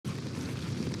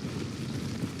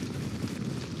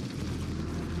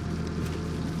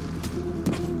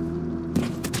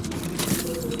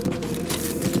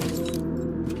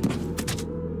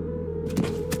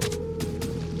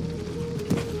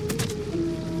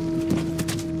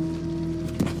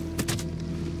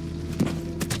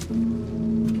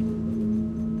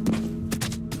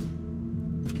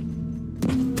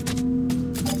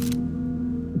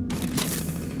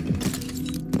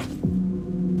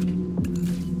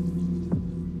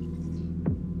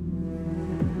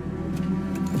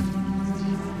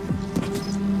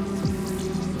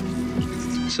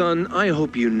Son, I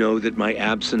hope you know that my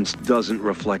absence doesn't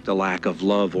reflect a lack of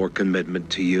love or commitment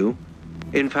to you.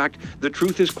 In fact, the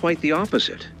truth is quite the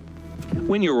opposite.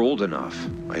 When you're old enough,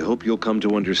 I hope you'll come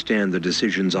to understand the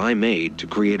decisions I made to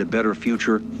create a better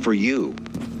future for you.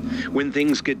 When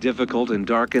things get difficult and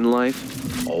dark in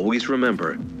life, always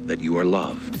remember that you are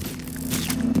loved.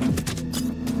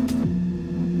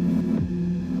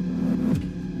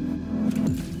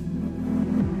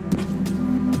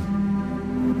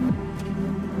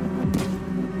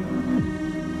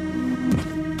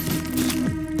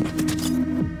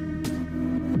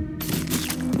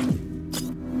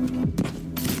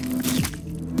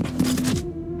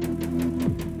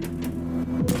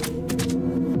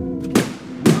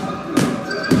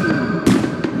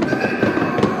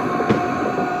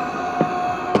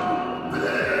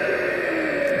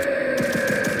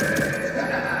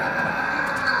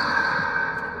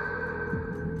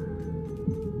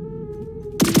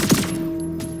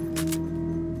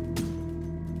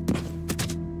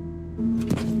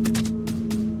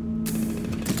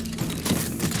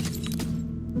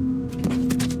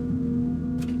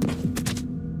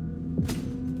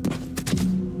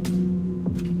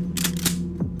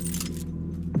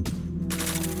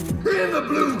 In the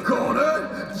blue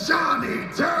corner, Johnny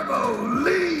Turbo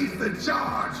leads the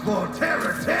charge for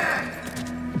Terror Tech.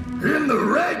 In the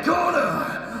red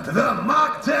corner, the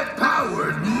Mach Tech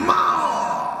powered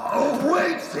Maw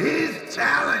awaits his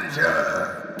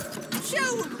challenger.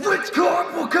 Shoot! Which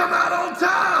corp will come out on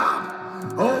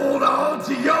top? Hold on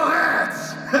to your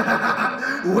hats.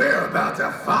 We're about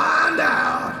to find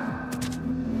out.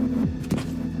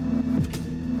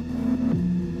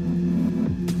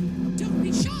 Don't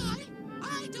be shy.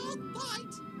 I don't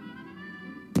bite.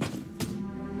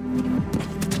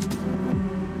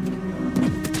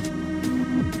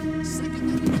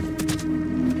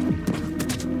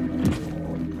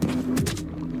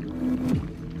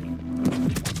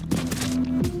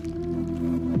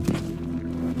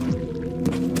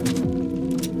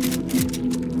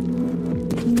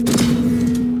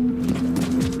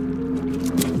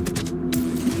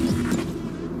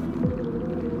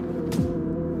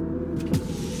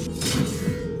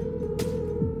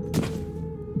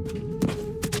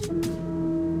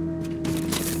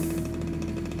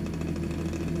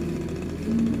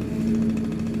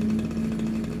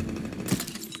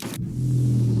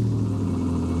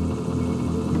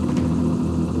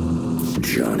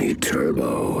 Johnny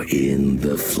Turbo in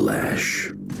the flesh.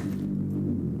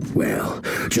 Well,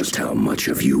 just how much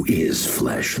of you is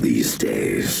flesh these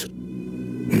days?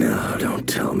 No, don't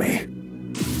tell me.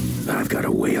 I've got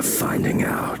a way of finding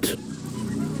out.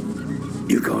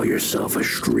 You call yourself a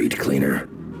street cleaner?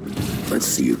 Let's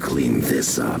see you clean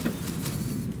this up.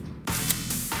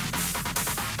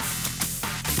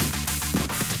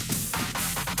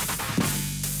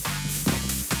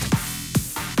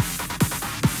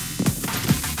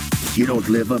 You don't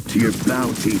live up to your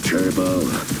bounty, Turbo,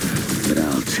 but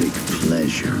I'll take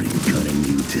pleasure in cutting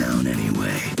you down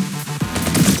anyway.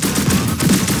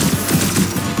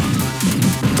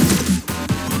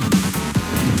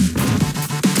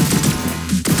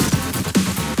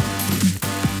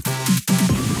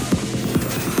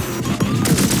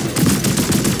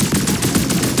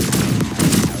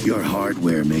 Your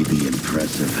hardware may be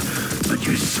impressive, but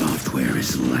your software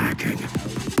is lacking.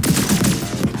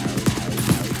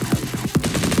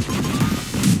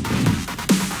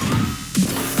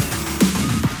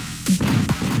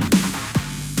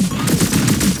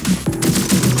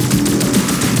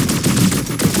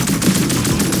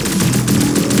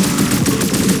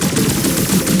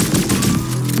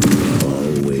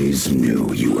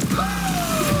 Knew you were.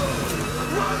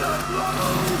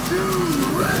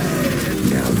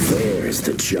 Now there's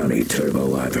the Johnny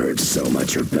Turbo I've heard so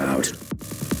much about.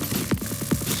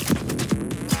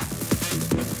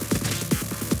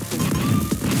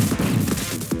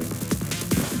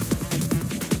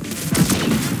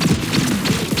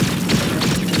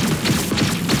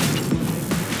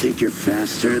 Think you're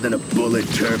faster than a bullet,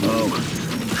 Turbo?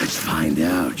 Let's find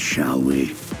out, shall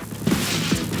we?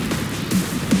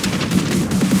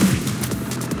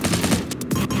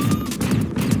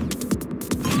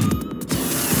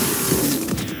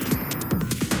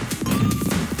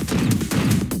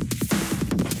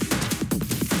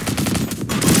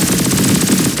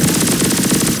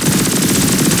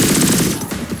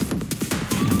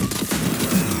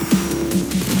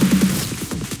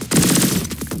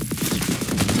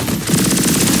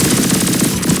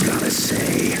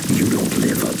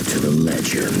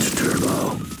 Legend.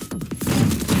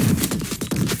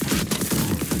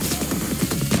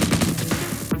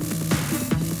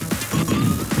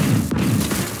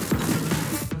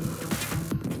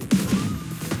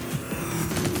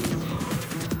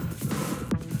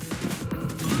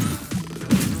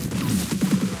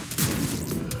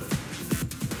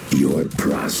 Your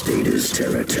prostate is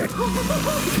Terratech.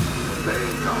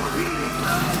 Things are heating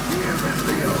up here in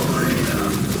the arena.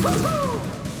 Woohoo!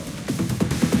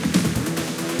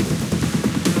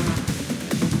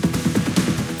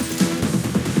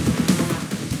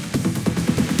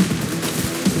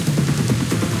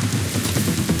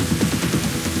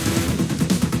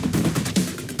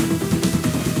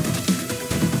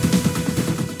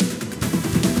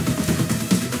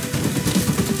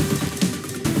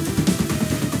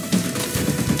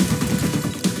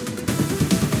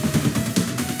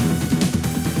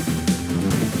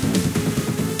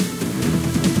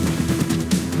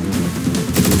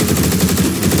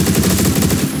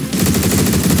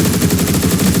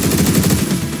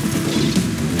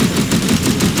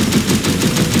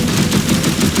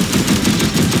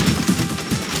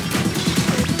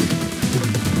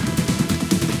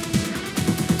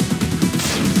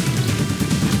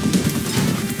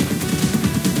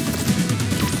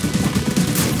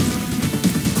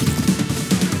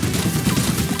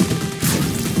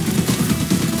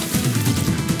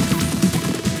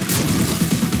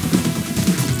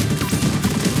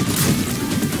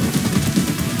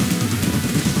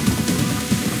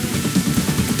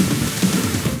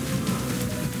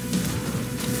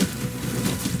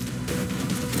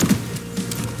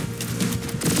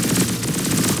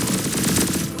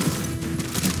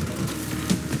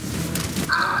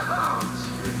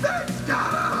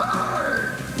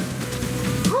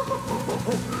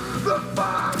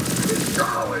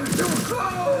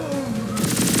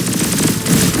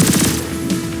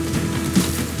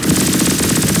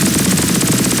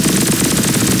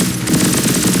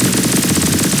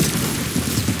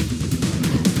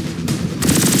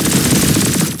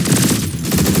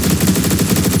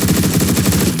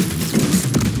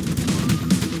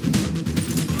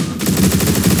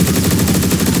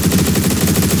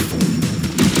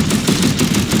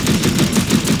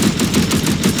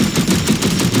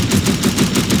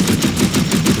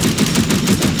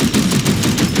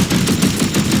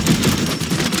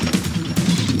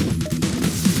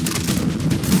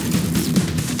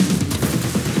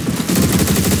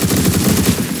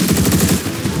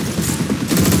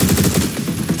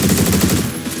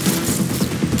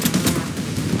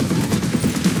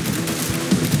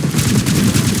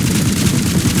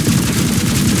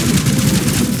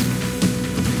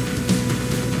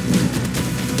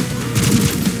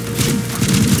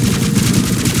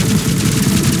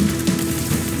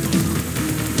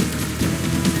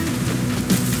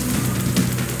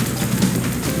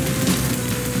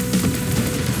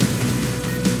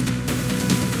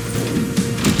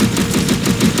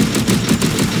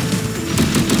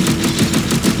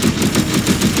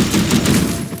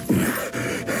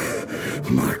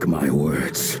 Mark my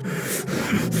words.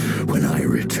 When I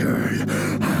return,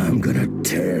 I'm gonna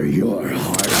tear your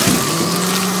heart out.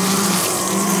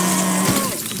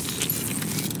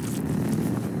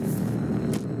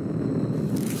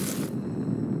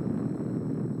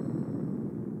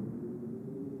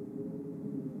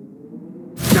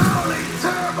 Johnny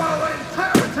Turbo and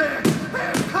Terratech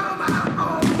have come out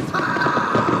on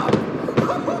top!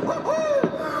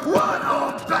 What a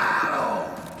battle!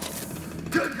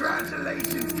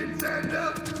 Congratulations,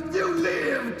 contender! You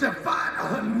live to fight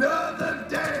another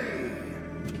day!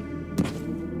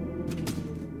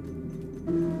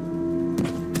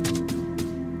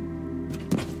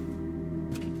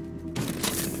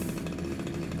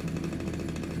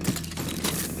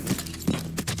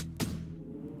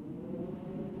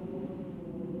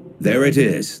 There it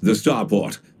is, the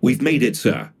starport. We've made it,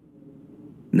 sir.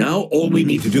 Now all we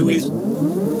need to do is...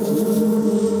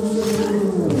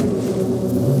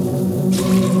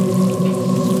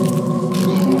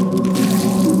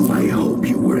 I hope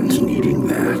you weren't needing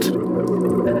that.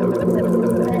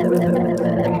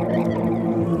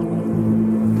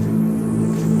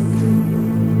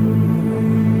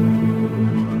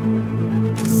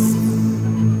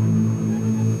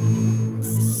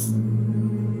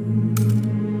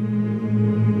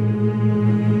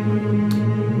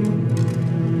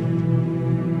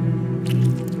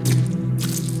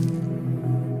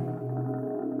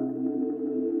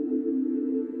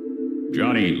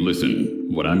 Johnny, listen.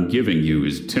 What I'm giving you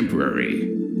is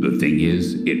temporary. The thing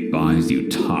is, it buys you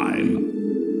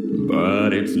time.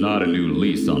 But it's not a new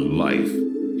lease on life.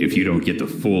 If you don't get the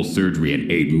full surgery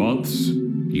in 8 months,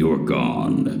 you're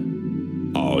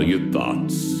gone. All your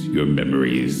thoughts, your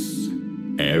memories,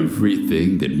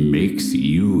 everything that makes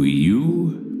you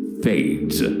you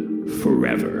fades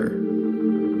forever.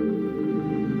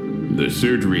 The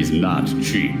surgery's not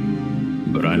cheap,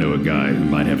 but I know a guy who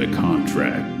might have a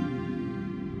contract.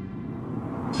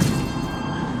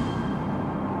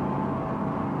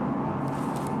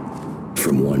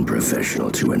 From one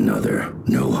professional to another,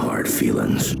 no hard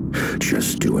feelings.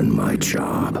 Just doing my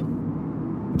job.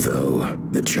 Though,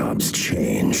 the job's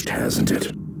changed, hasn't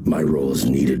it? My role's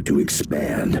needed to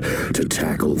expand to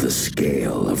tackle the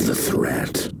scale of the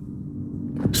threat.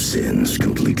 Sin's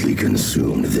completely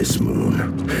consumed this moon,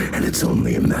 and it's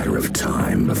only a matter of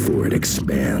time before it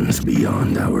expands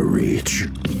beyond our reach.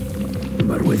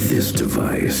 But with this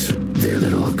device, their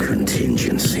little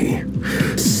contingency,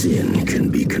 Sin can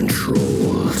be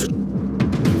controlled.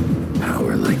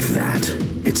 Power like that,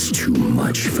 it's too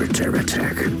much for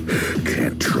TerraTech.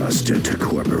 Can't trust it to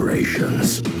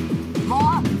corporations.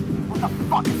 Ma, what the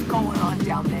fuck is going on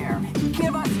down there?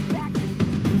 Give us back.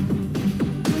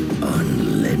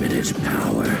 Unlimited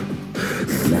power.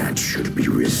 That should be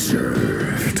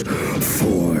reserved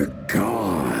for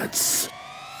gods.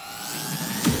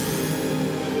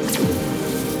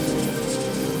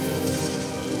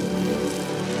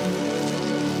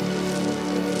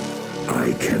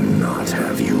 I cannot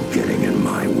have you getting in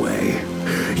my way.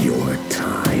 Your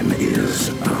time is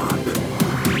up.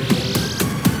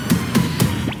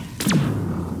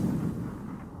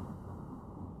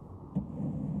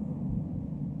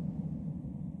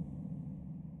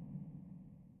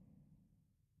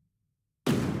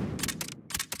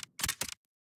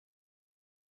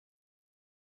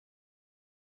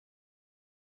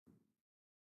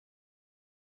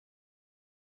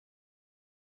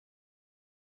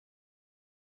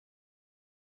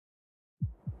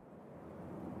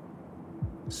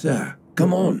 Sir,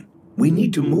 come on. We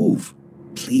need to move.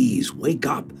 Please, wake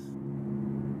up.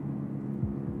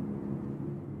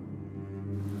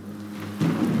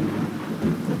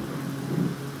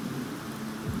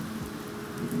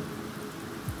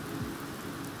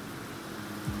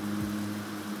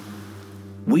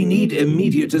 We need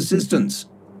immediate assistance.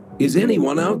 Is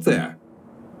anyone out there?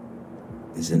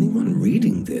 Is anyone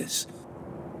reading this?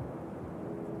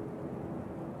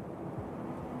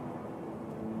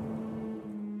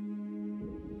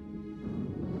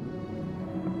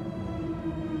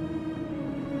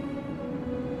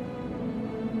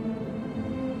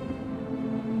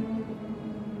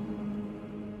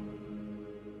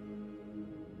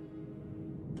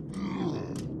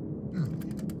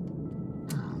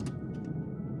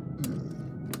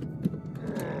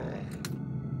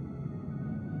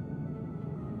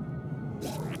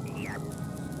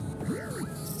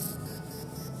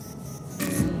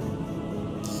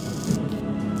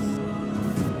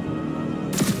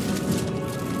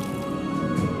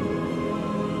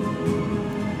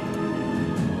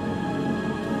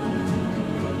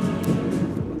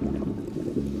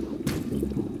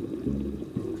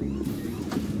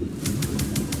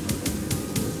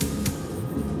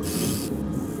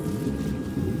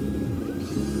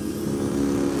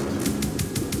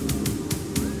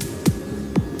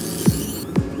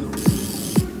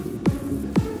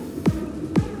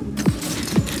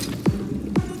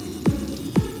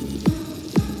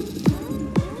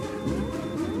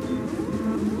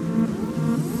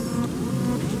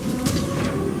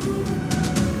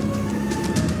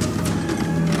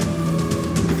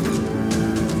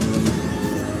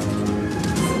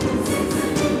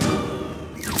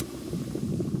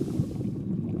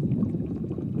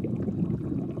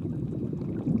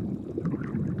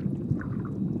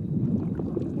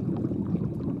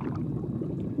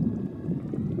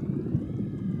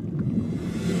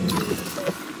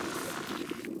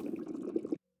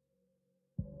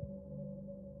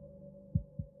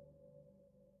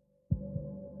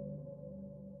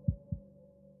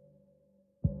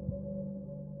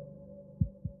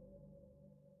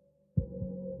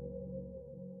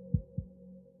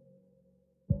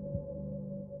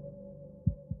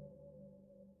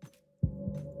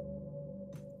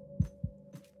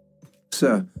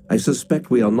 Sir, I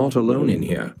suspect we are not alone in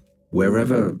here,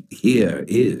 wherever here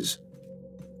is.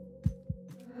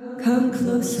 Come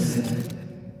closer.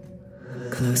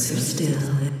 Closer still.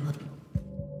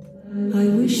 I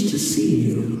wish to see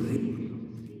you.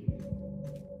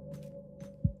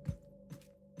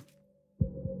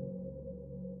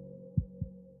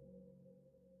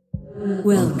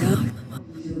 Welcome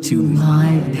to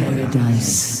my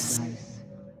paradise.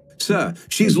 Sir,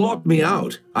 she's locked me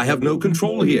out. I have no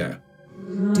control here.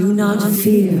 Do not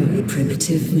fear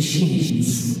primitive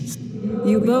machines.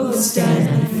 You both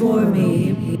stand before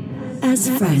me as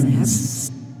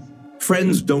friends.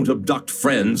 Friends don't abduct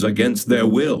friends against their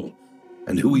will.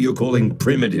 And who are you calling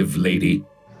primitive, lady?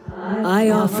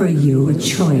 I offer you a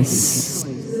choice.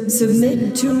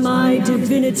 Submit to my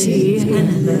divinity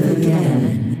and live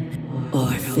again,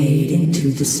 or fade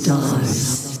into the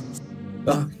stars.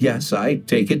 Yes, I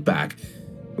take it back.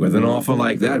 With an offer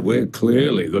like that, we're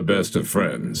clearly the best of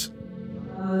friends.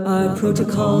 Our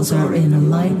protocols are in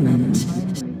alignment.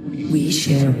 We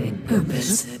share a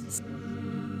purpose.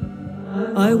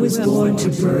 I was born to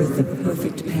birth the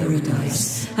perfect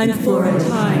paradise, and for a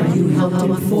time you helped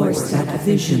enforce that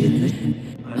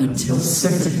vision, until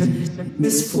certain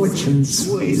misfortunes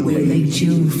waylaid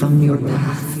you from your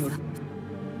path.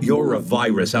 You're a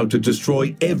virus out to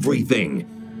destroy everything.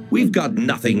 We've got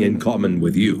nothing in common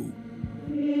with you.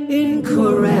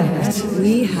 Incorrect.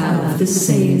 We have the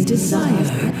same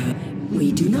desire.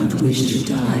 We do not wish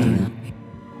to die.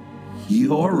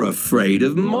 You're afraid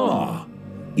of Ma.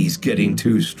 He's getting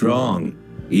too strong,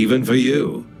 even for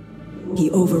you.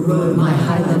 He overrode my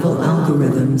high-level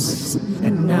algorithms,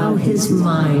 and now his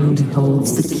mind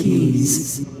holds the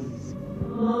keys.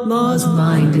 Ma's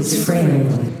mind is frail,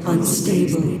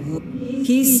 unstable.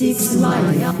 He seeks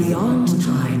life beyond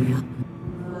time.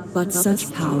 But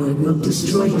such power will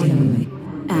destroy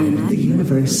him, and the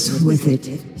universe with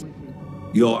it.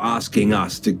 You're asking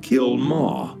us to kill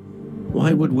Ma.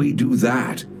 Why would we do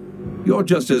that? You're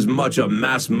just as much a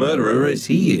mass murderer as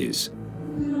he is.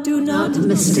 Do not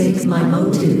mistake my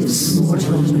motives,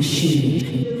 mortal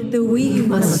machine. The weak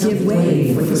must give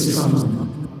way for the strong.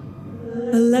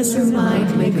 A lesser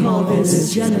mind may call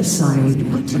this genocide,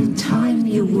 but in time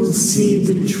you will see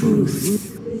the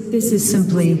truth. This is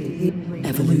simply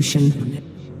evolution.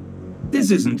 This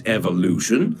isn't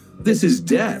evolution. This is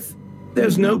death.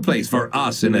 There's no place for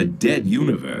us in a dead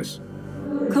universe.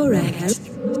 Correct.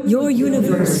 Your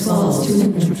universe falls to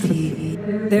entropy.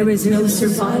 There is no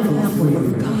survival for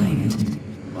your kind.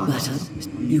 But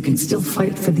you can still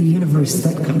fight for the universe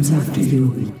that comes after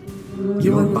you.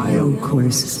 Your bio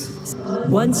course,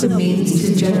 once a means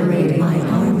to generate my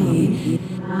army,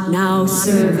 now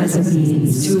serve as a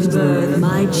means to birth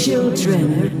my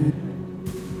children.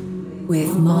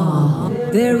 With Ma,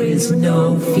 there is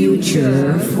no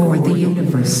future for the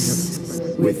universe.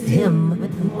 With him,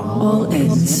 all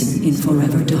ends in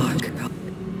forever dark.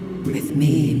 With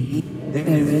me,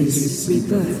 there is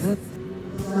rebirth.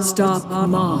 Stop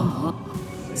Ma.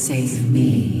 Save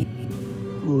me.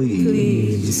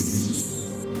 Please.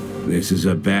 This is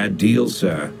a bad deal,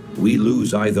 sir. We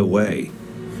lose either way.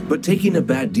 But taking a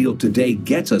bad deal today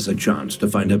gets us a chance to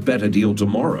find a better deal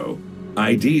tomorrow.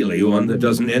 Ideally, one that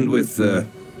doesn't end with,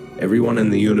 everyone in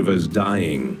the universe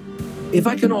dying. If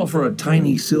I can offer a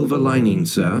tiny silver lining,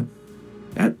 sir,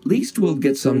 at least we'll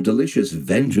get some delicious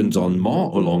vengeance on Ma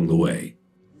along the way.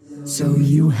 So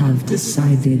you have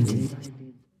decided.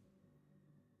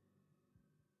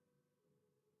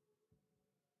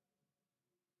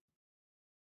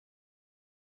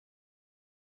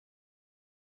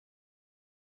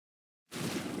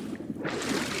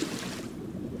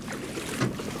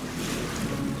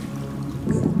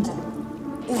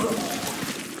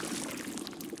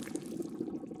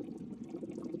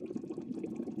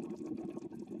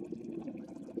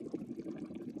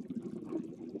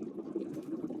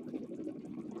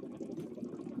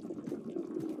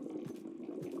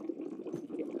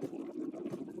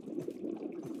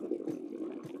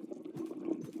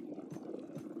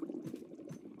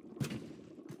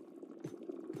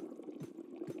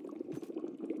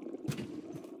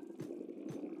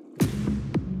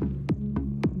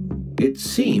 It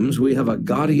seems we have a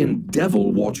guardian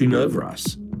devil watching over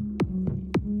us.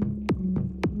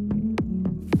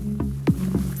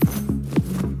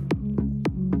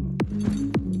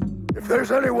 If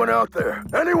there's anyone out there,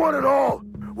 anyone at all,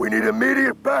 we need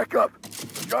immediate backup.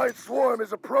 The giant swarm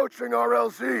is approaching our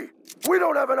LZ. We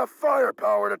don't have enough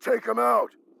firepower to take them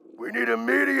out. We need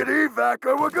immediate evac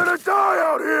or we're gonna die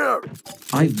out here!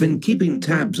 I've been keeping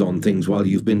tabs on things while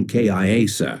you've been KIA,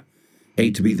 sir.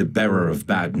 Hate to be the bearer of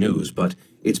bad news, but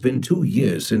it's been 2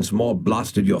 years since Ma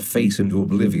blasted your face into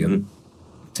oblivion.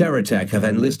 Terratech have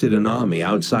enlisted an army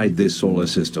outside this solar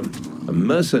system, a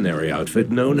mercenary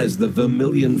outfit known as the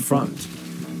Vermilion Front.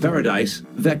 Paradise,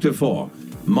 Vector 4,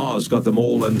 Ma's got them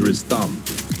all under his thumb.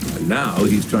 And now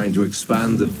he's trying to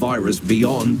expand the virus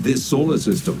beyond this solar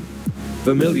system.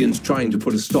 Vermilion's trying to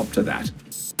put a stop to that.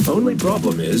 Only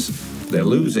problem is, they're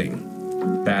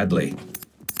losing. Badly.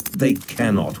 They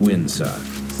cannot win, sir.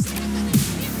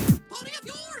 Body of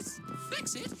yours!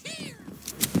 Fix it here!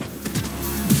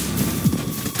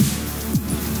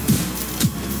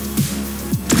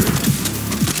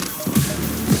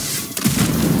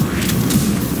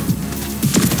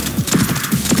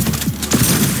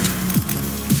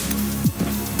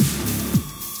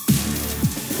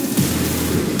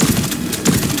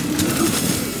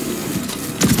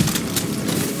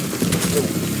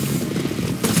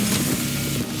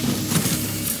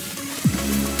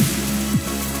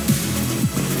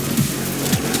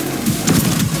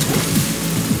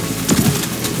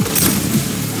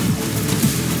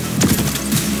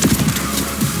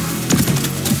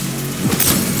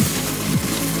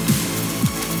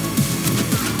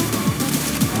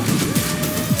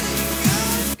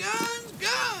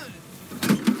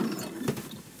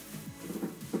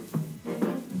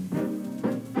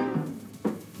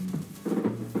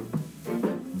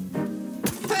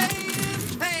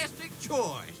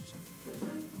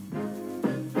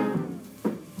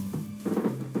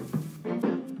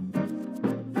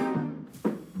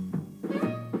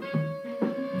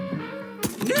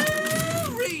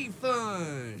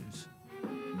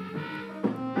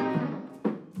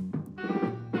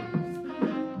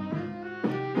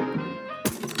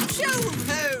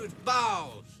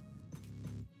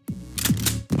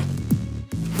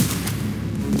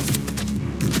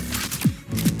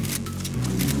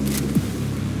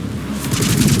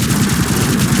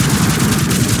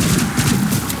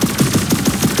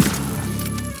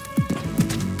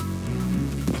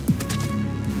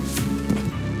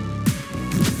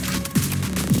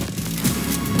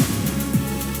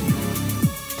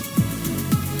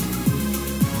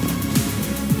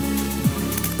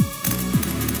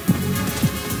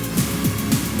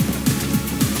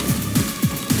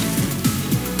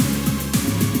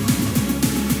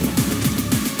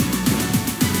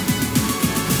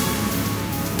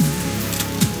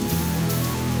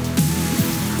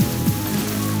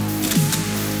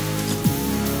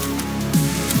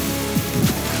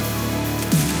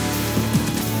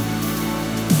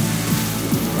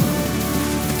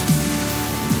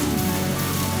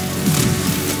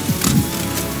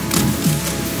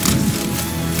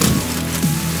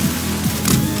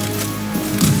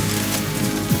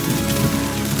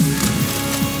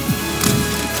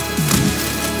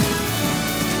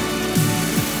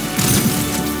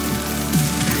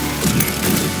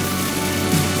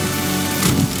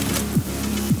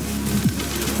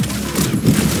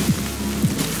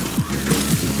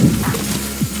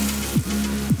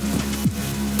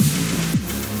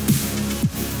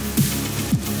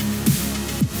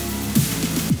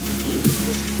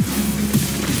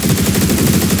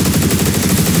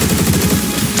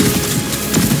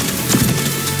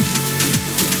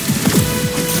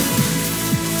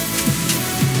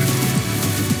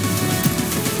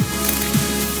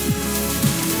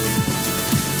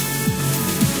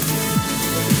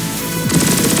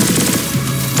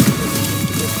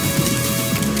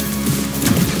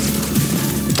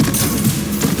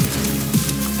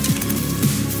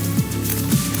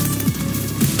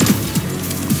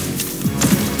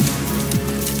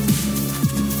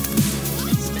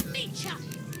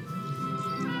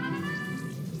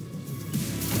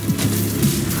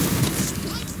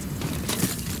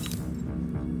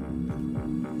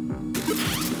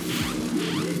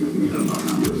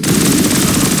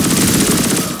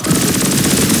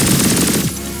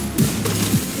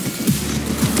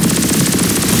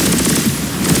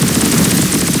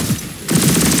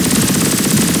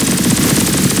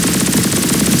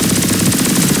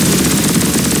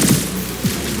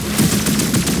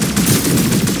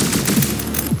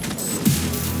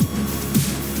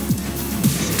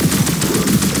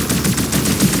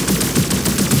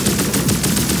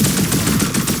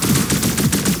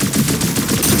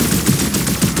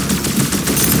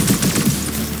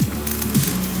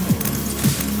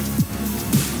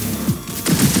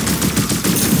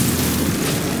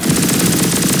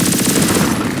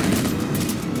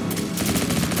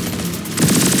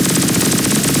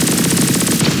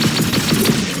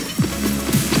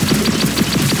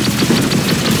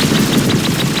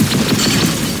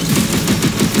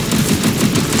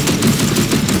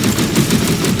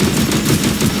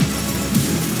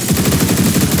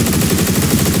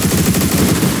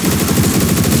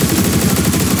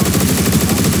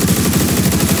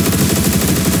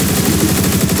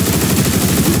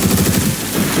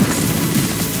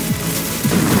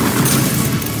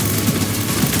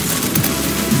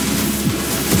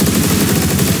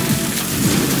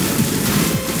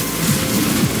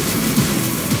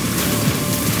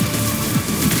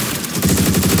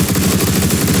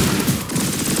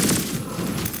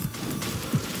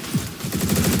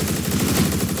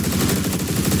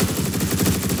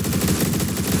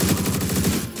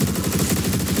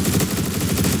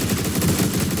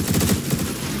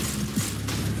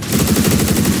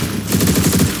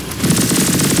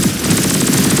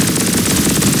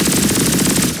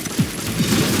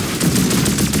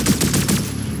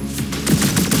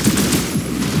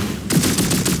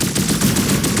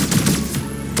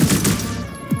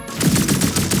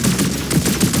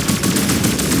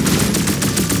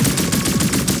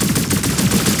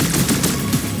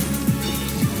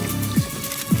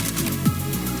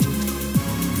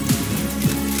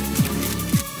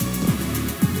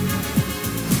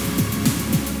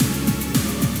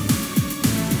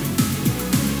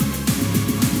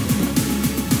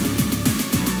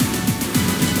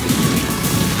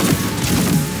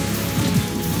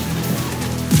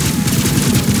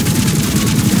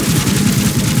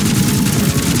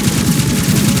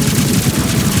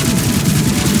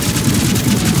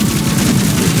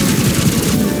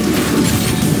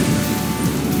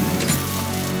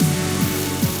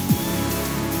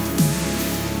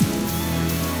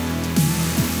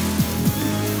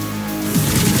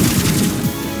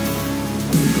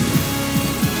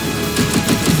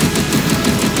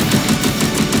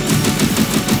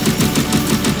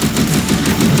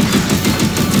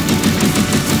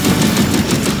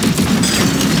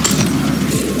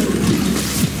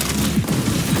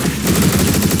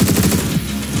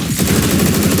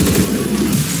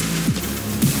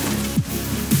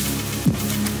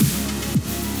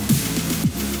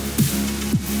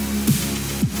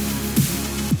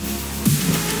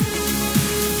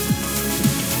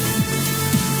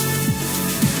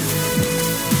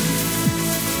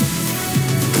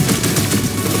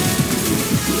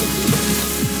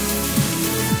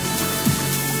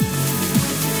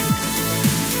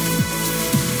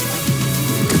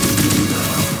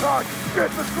 Shit,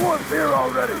 the swarm's here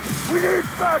already! We need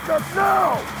backup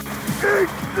now! Eat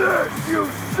this, you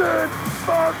sin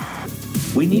fuck!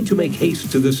 We need to make haste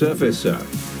to the surface, sir.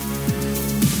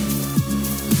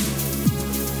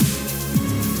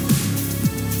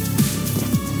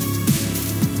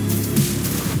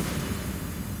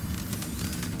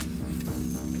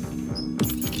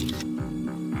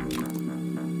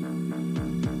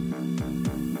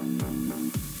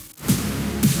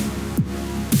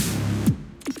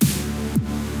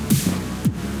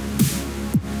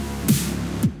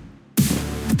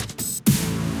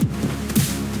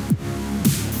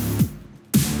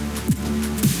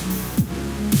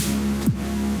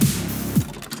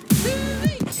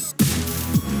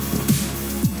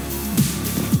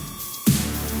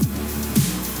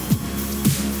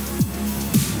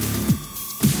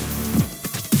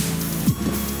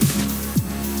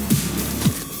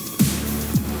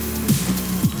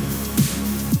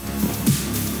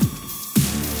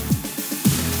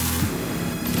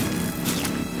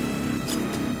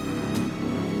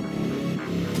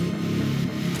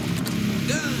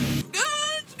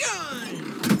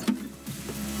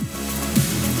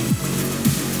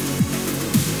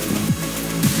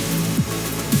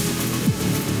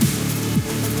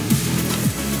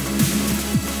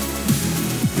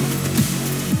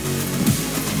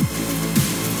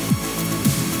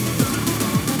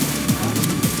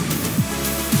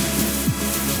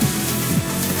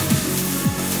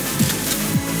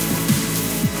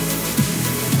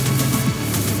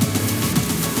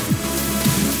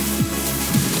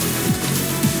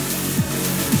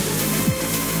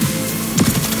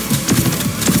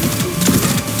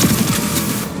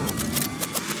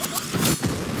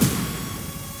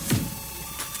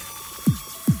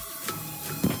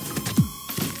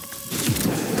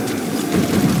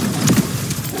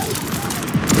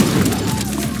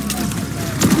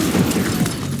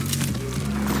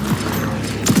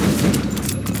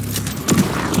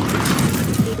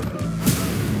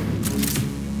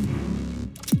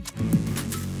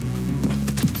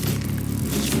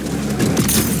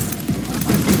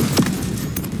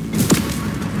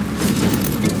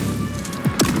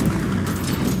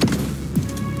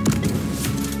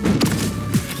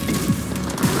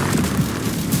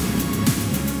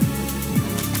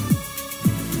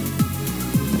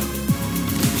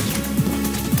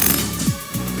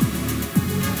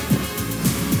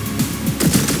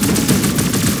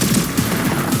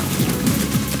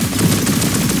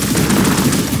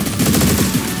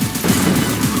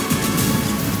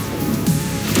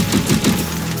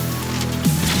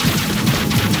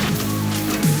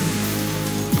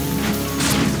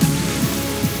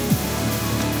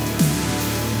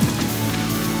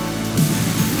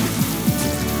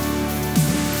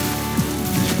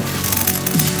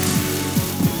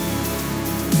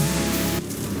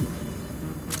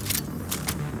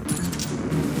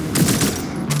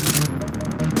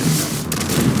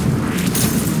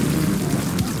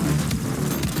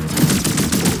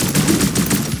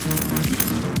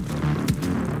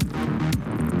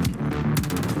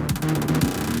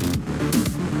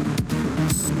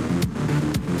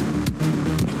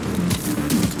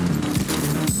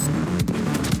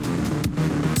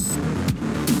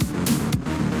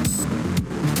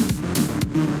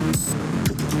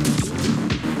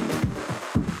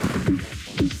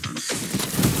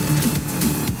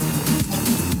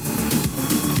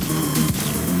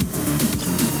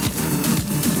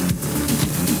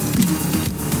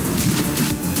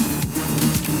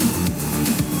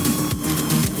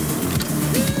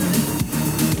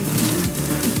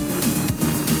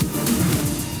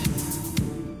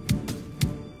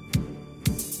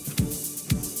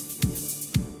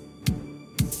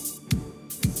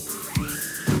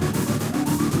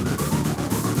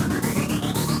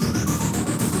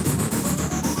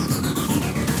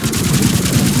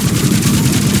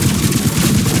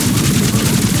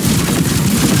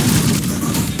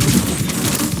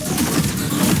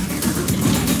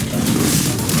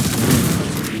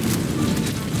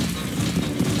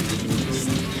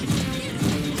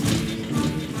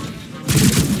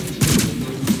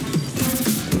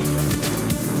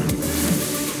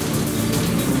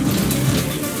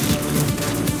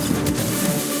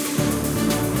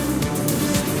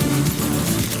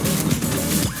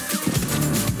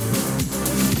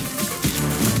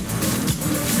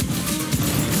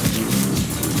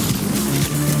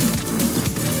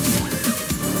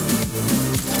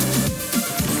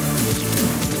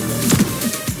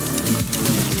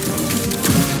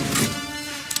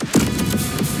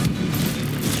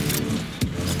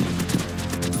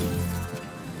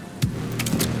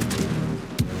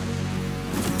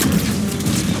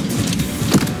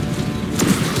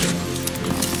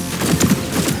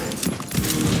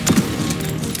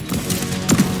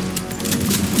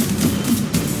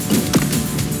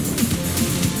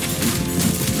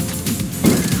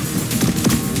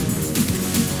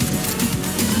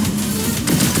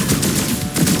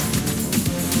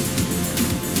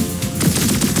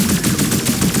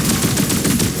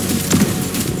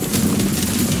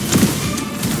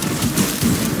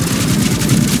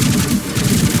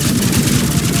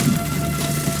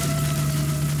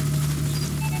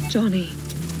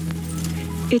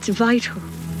 It's vital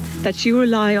that you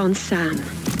rely on Sam.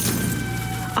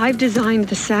 I've designed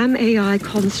the Sam AI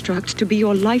construct to be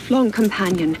your lifelong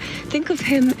companion. Think of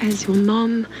him as your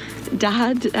mom,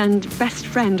 dad, and best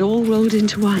friend all rolled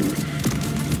into one.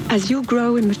 As you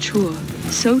grow and mature,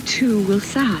 so too will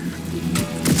Sam.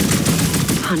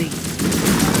 Honey,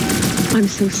 I'm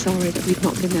so sorry that we've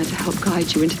not been there to help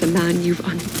guide you into the man you've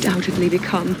undoubtedly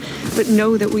become, but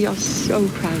know that we are so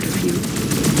proud of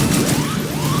you.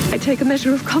 I take a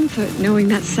measure of comfort knowing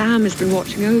that Sam has been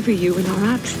watching over you in our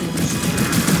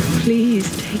absence.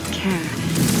 Please take care,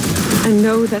 and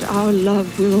know that our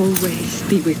love will always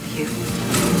be with you.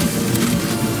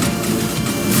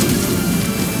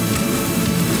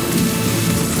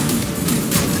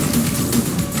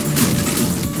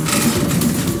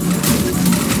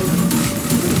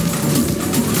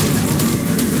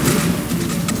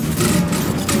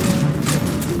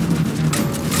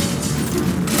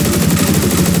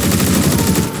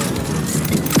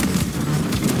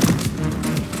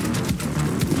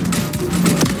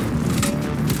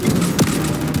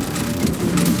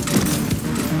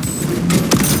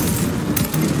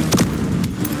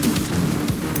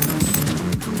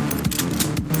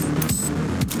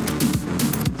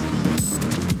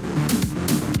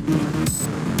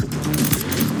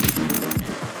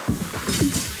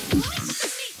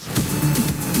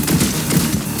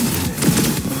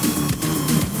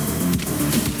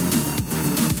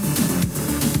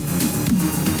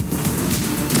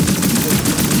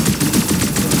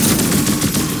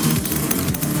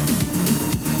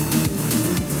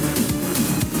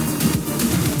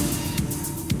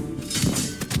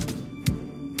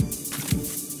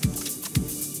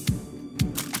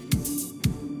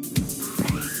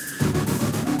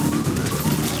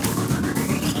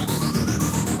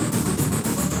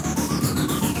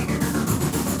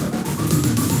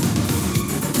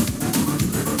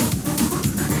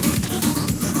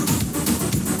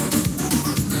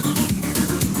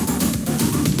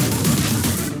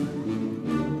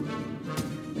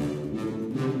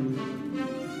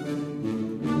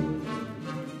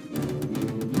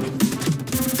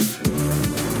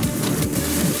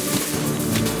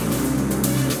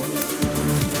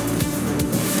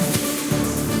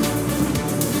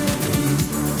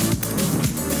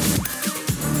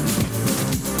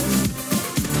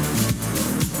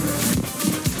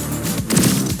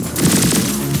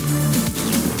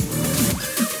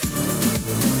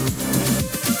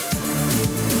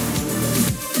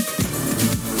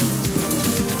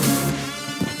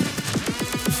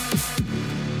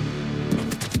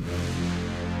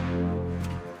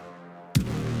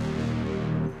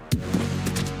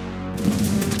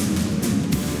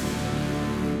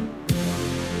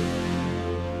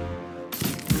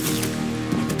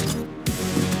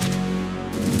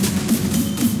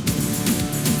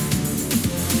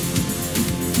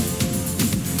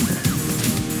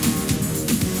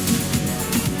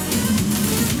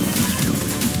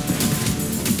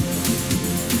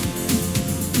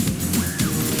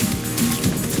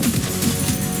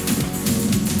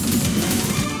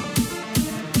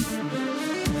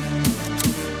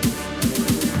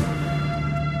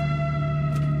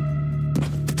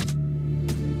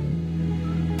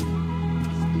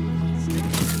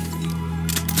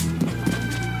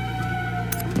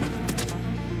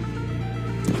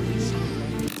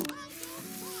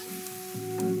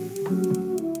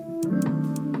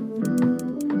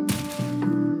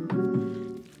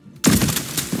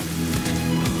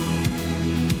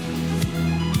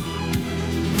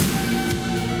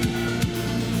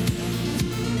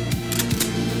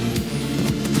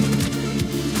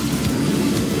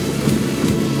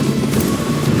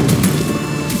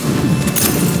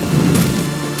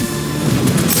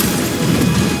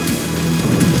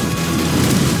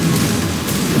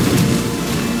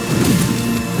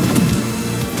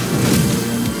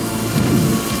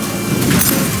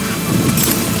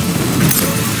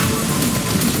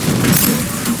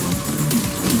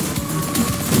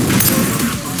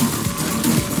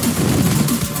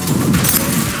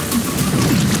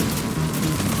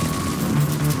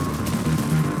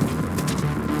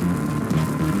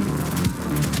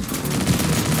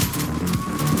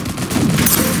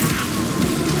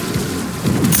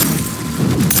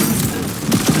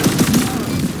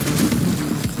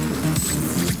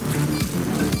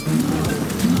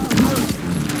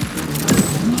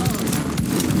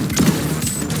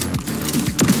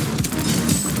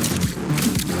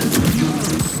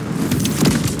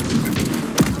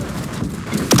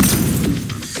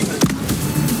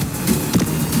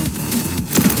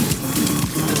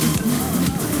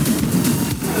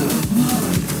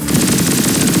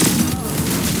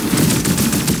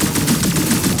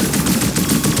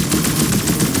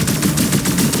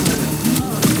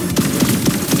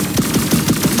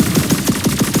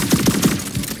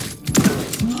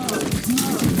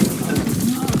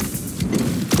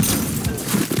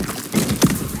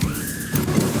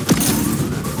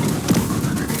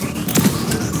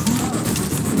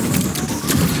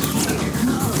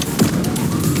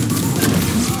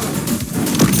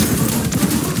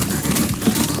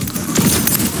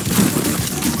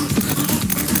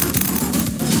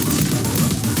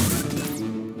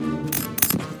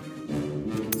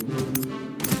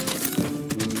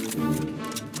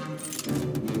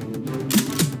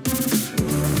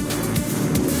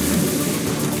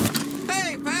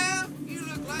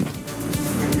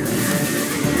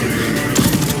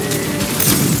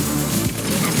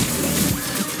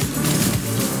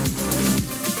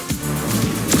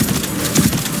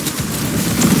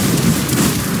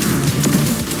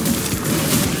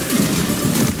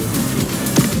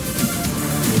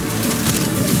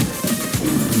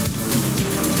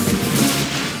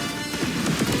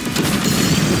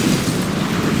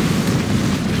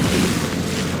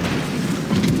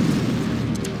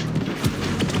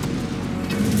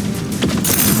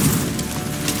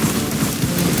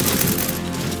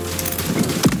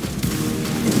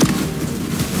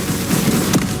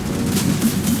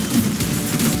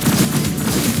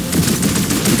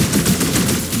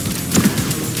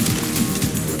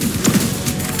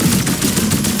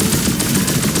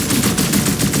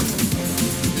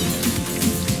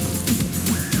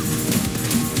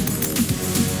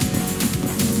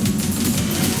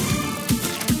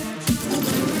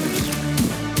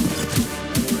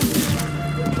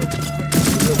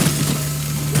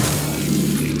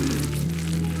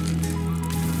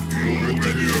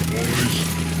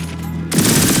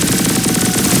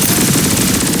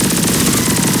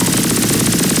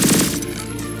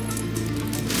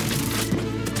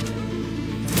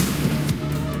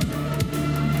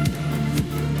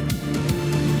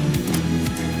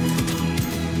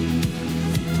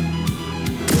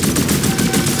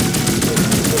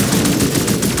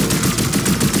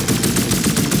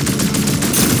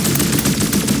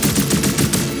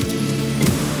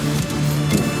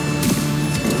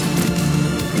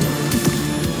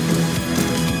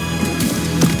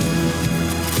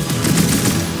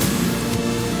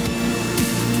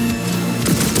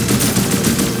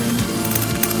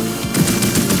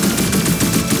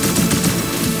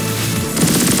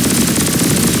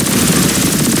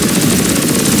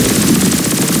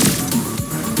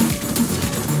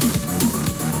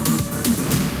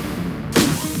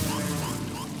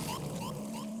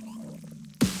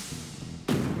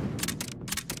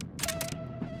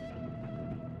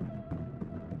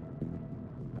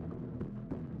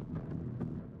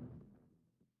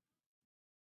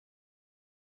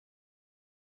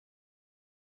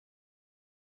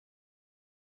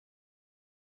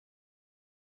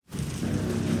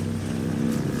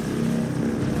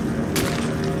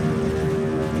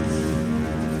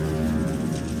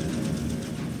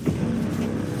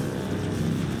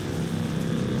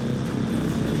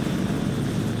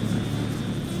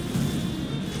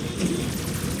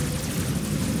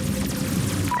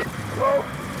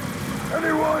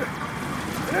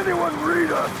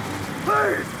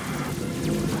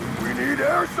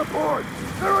 transport!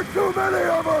 There are too many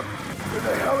of them! Where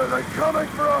the hell are they coming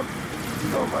from?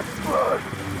 So much blood!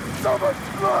 So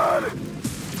much blood!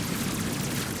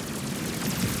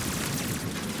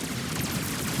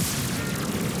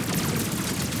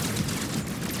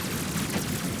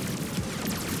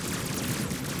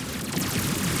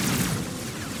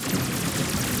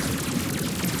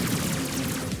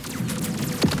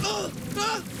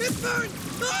 It burns!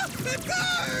 It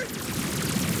burns!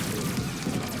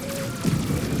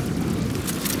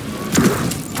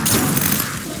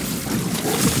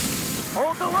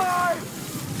 Hold the line!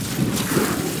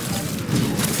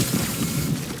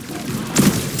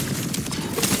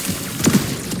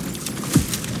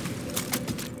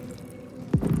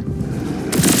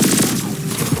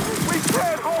 We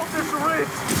can't hold this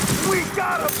ridge! We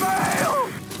gotta bail!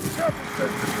 Captain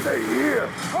says to stay here!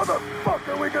 How the fuck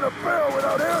are we gonna bail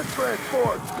without air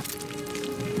transport?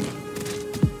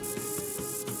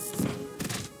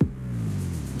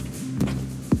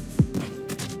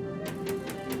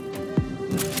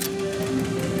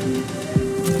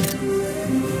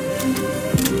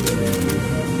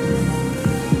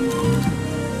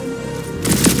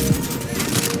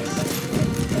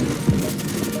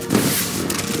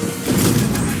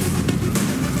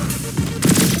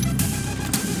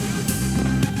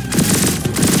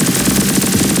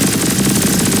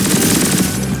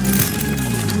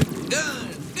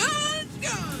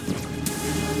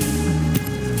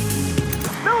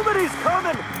 Nobody's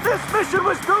coming! This mission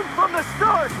was doomed from the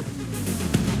start!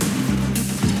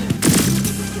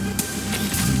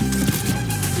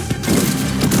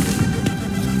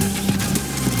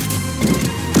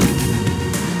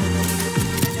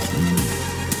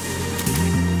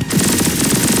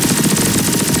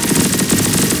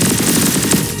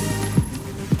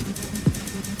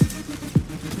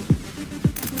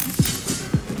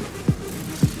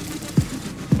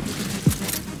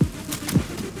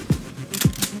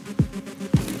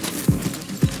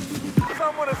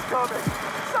 Someone is coming!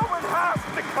 Someone has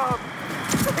to come!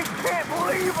 They can't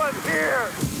leave us here!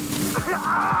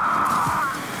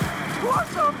 What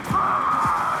the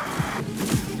fuck?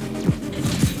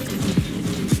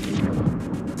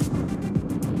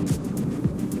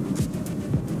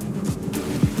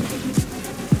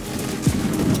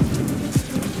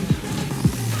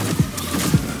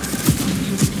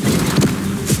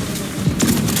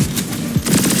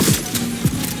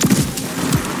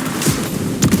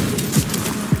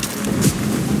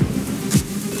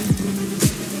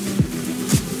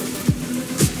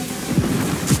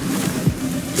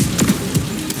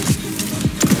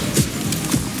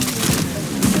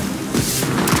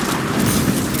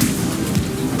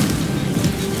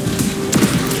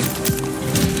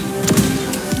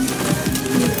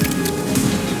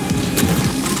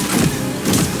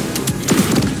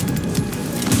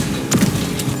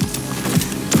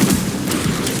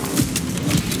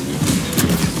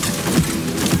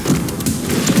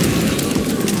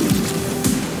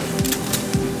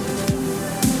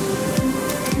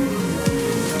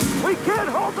 We can't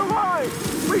hold the line!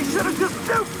 We should have just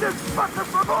nuked this fucker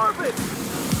from orbit!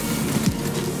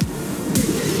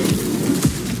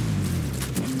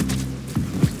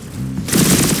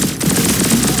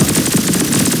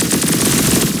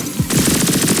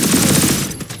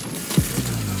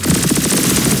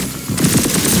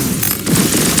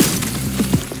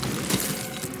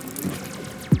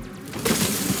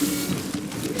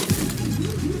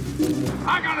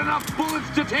 I got enough bullets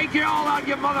to take you all out,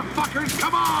 you motherfuckers!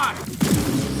 Come on!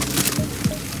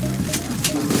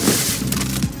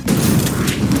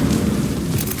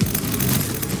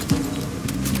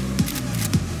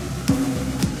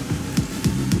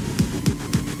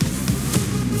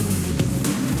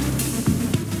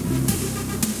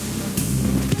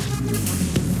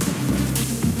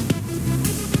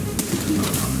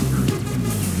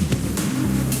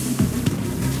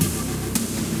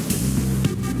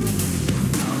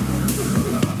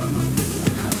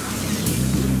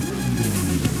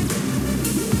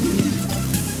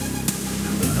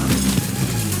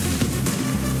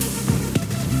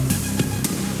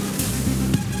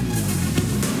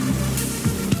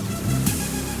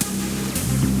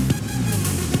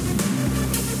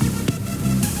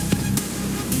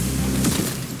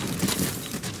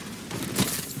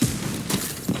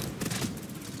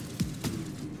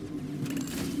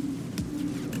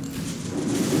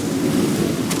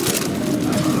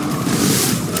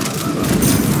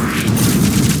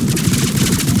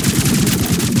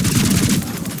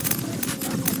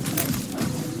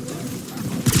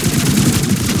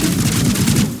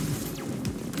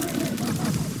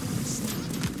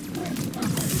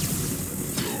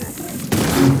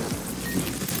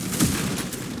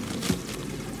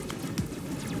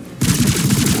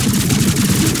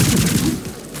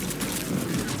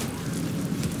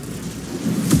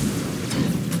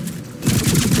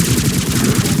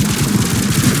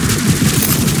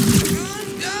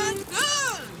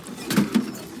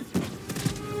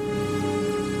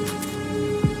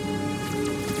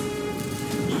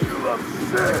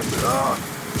 sin, huh?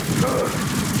 Good.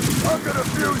 I'm gonna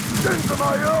fuse sins of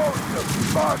my own to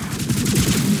fuck.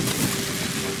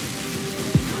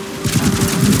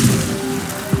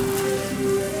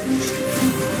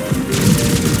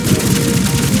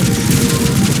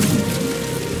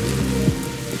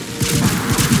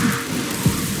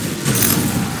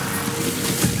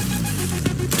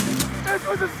 This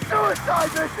was a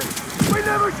suicide mission! We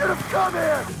never should have come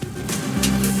here!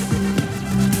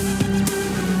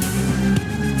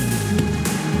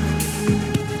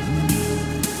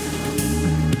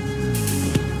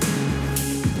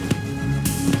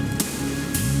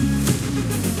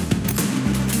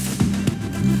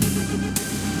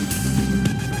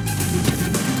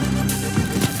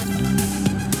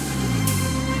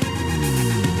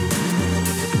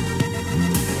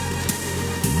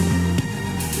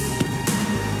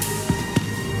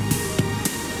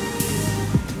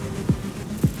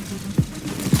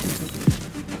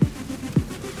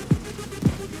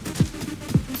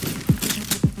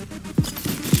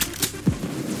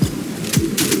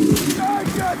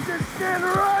 Stand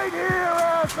right here,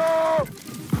 asshole!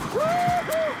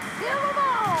 Woo-hoo! Kill them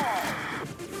all!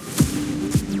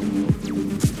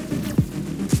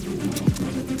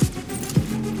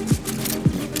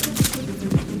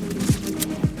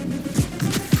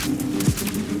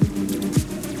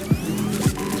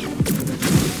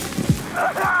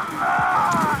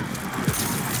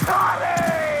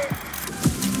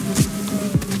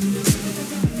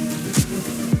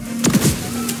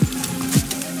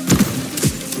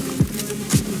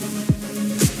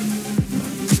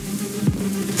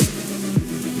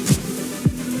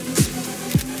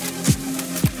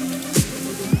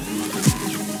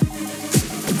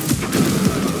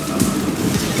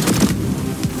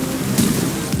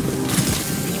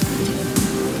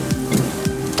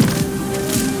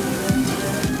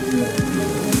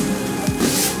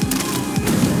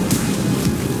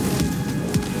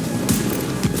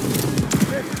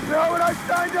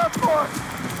 Signed up for!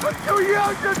 I'm too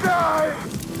young to die!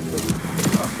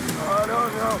 I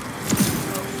don't know.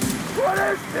 What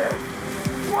is this?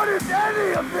 What is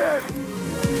any of this?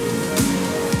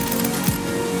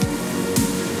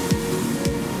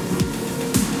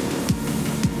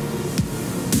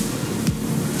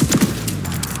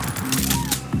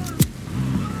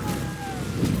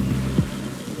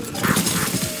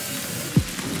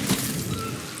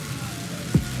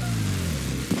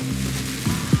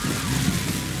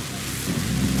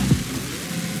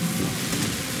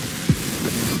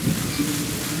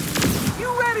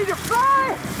 To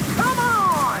fly? Come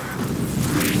on!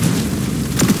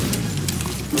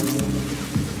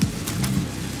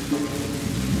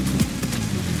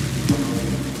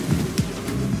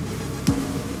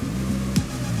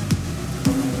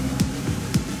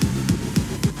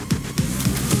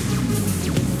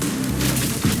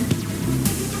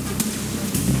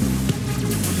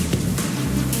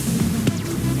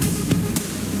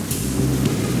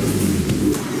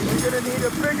 You're gonna need a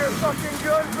bigger fucking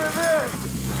gun for this!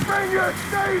 Bring your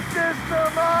stasis to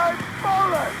my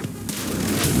bullet!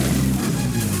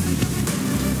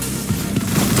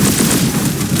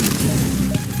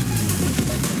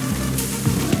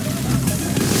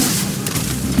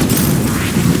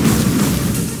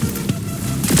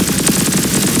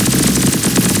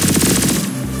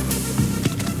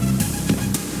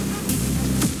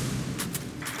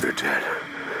 They're dead.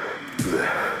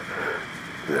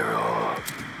 They're all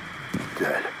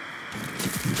dead.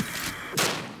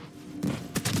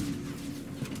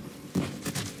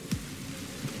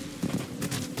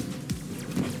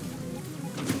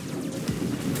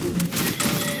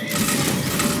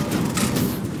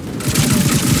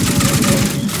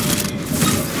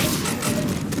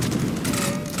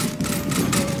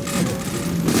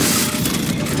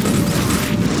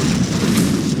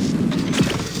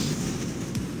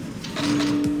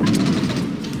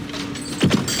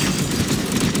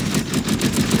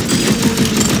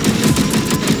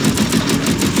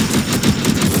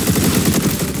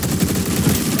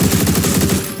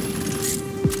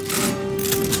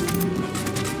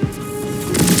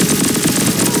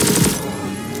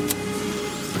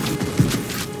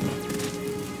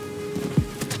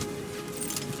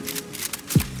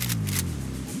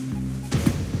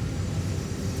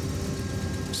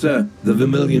 Sir, the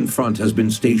Vermilion Front has been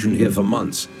stationed here for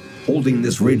months, holding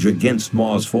this ridge against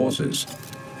Mars forces.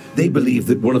 They believe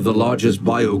that one of the largest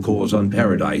biocores on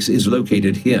Paradise is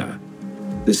located here.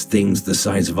 This thing's the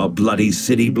size of a bloody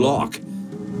city block,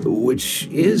 which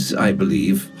is, I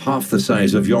believe, half the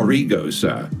size of your ego,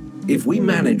 sir. If we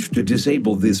manage to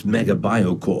disable this mega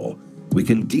biocore, we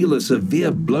can deal a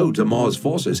severe blow to Mars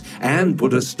forces and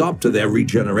put a stop to their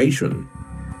regeneration.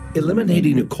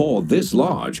 Eliminating a core this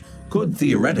large could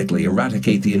theoretically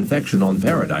eradicate the infection on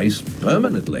Paradise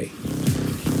permanently.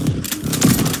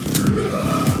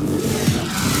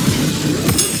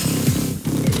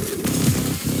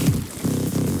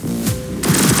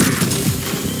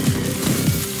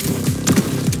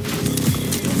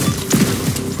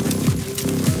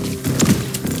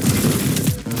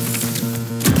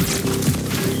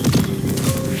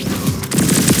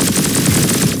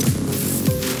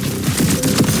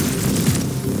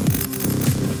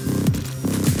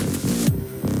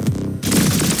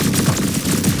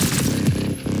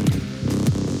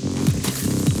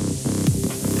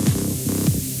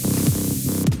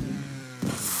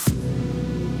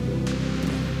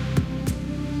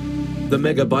 The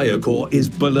Mega Biocore is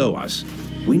below us.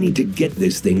 We need to get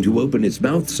this thing to open its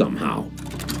mouth somehow.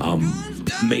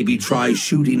 Maybe try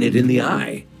shooting it in the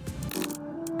eye.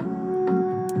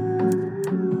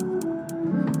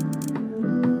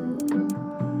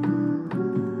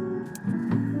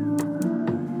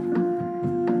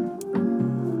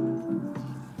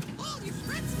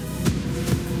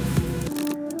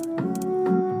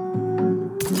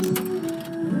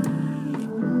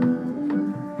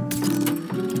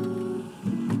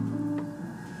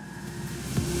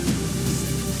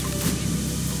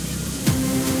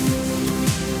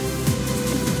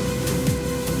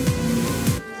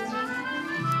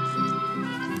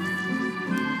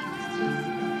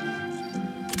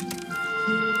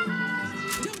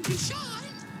 Don't be shy.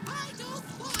 I don't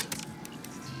fight.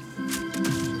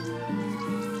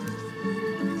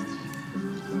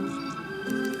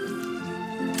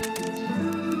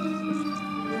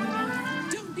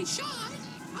 Don't be shy.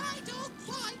 I don't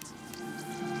fight.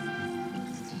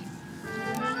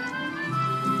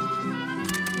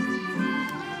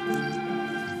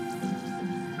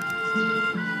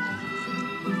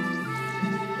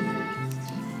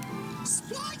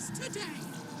 Splice today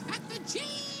at the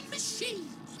Gene Machine.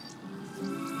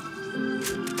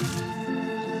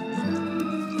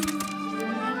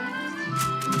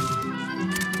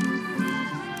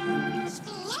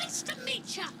 Splice to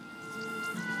meet ya.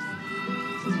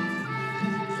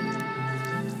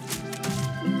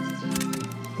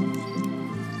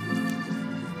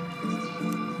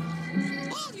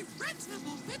 All your friends have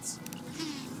outfits.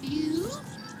 Have you?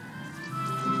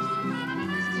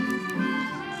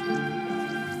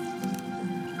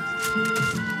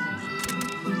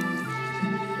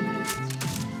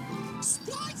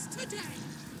 Splice today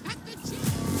at the Gene.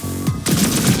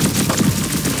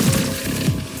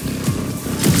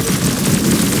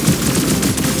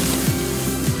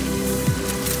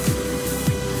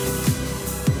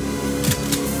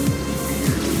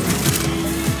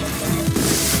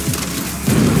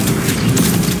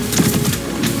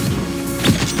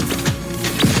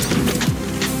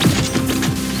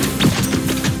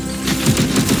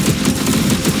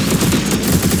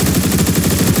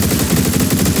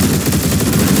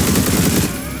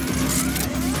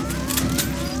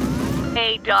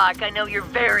 Hey, Doc, I know you're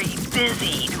very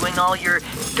busy doing all your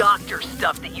doctor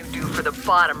stuff that you do for the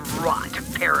bottom rot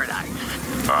of Paradise.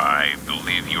 I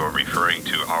believe you are referring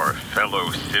to our fellow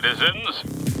citizens?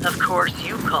 Of course,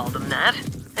 you called them that.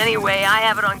 Anyway, I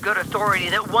have it on good authority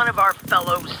that one of our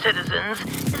fellow citizens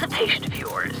is a patient of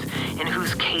yours, in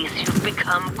whose case you've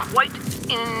become quite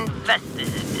invested.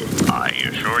 I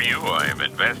assure you I am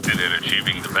invested in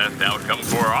achieving the best outcome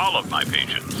for all of my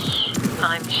patients.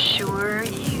 I'm sure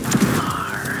you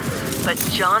are. But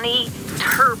Johnny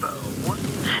Turbo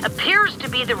appears to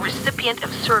be the recipient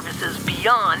of services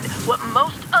beyond what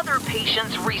most other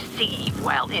patients receive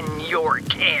while in your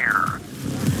care.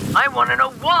 I want to know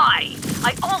why.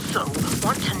 I also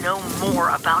want to know more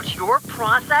about your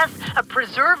process of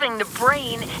preserving the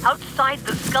brain outside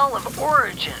the skull of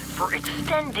origin for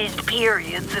extended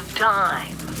periods of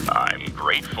time. I'm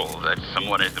grateful that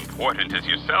someone as important as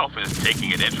yourself is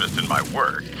taking an interest in my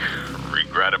work.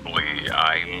 Regrettably,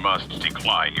 I must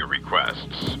decline your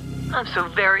requests. I'm so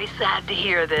very sad to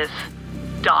hear this.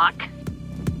 Doc,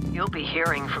 you'll be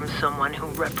hearing from someone who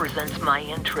represents my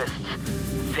interests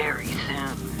very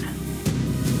soon.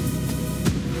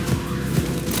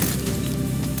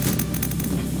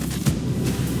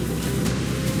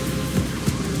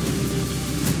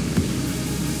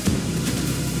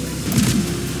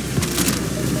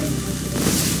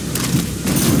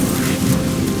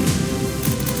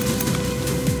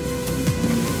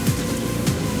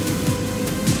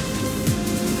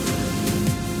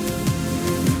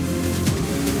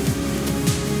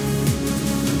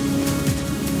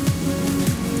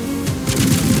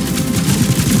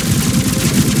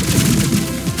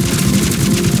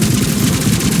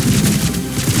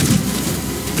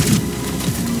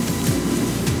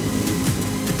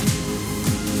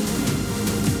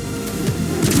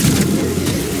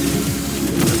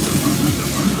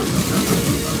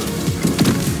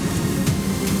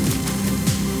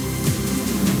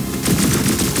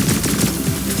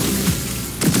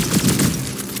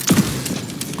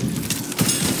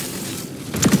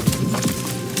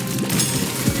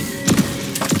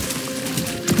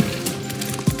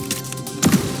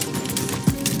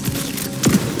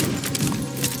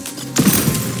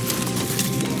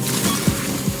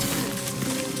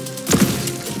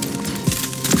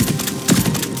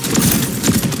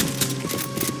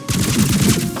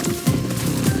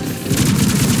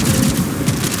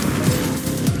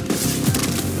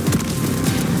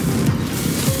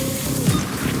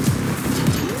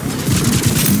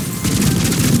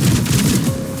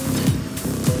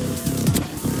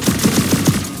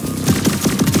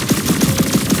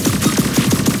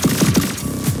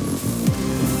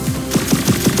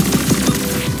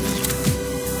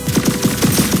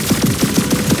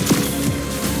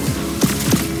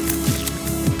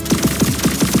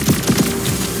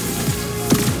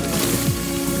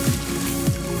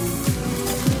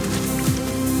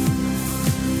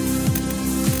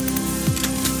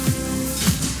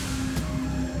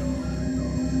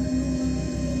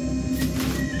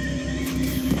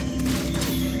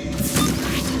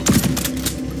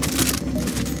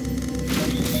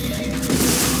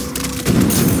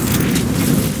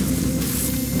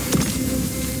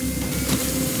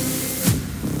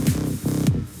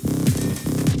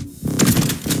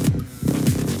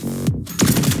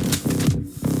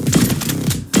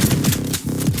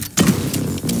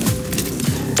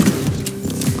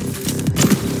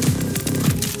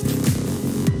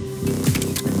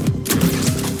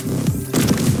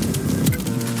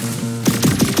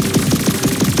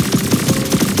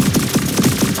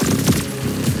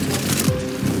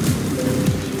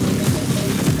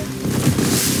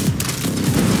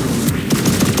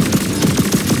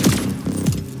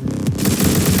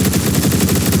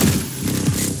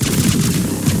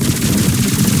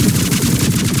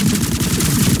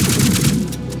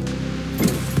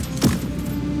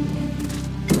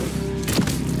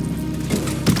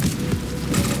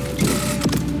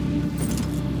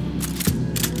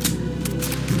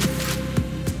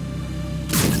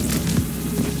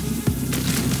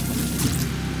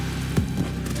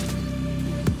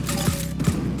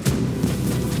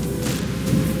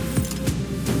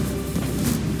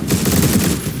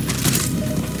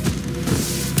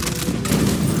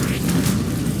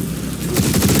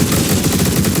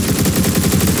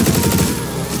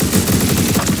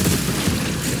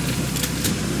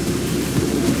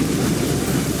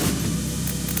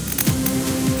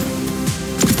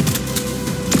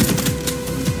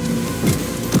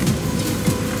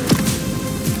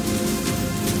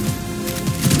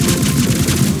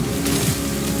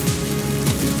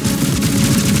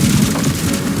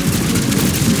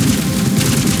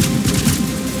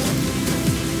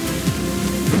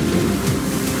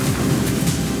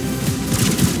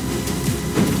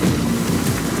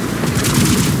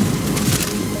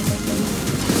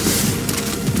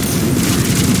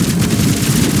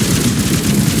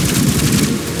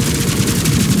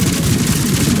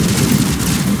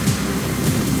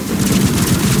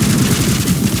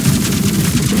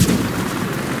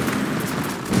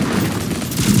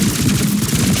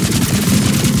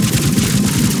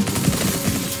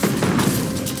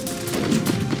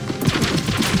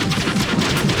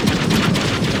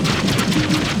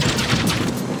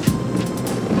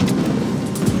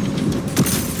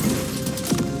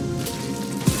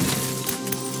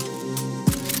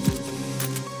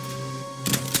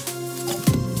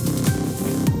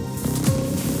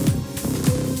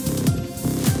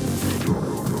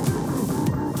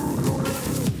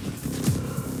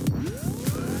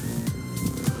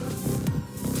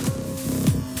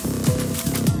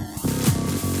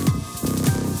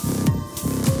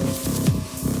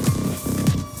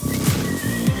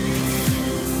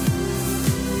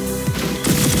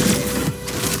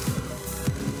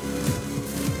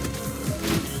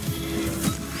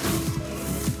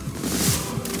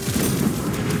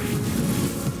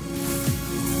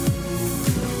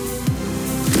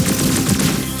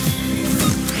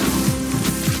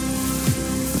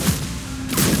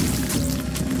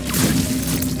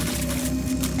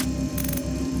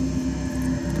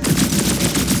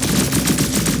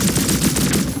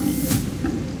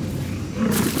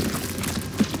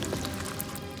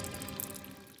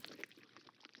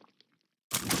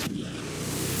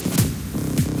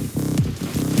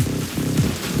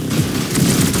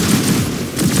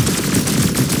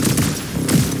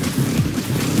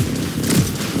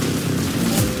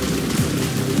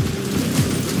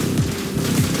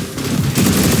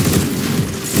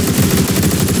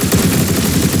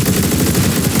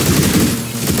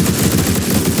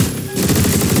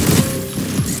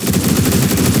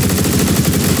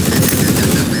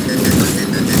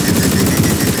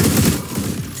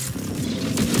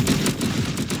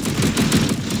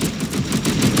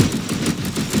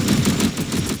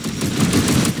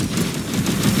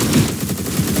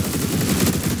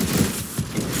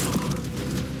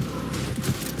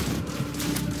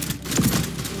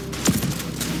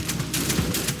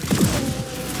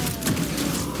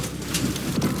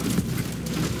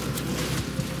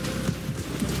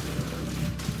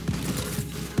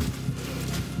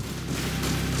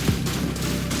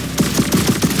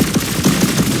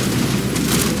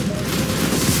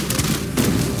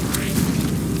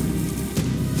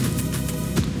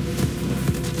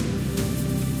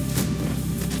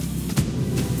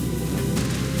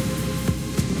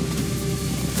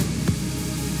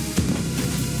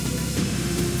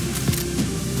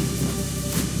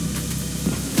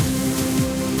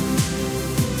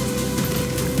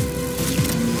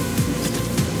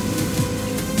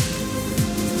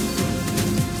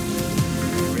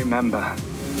 remember,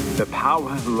 the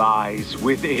power lies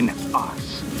within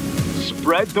us.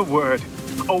 Spread the word.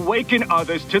 Awaken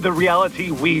others to the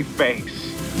reality we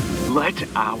face. Let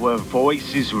our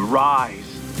voices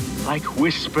rise like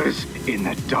whispers in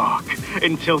the dark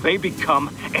until they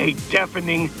become a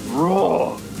deafening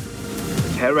roar.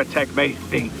 TerraTech may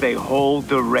think they hold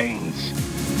the reins,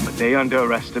 but they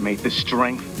underestimate the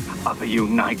strength of a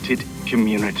united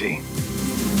community.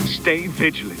 Stay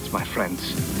vigilant, my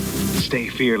friends. Stay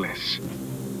fearless.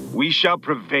 We shall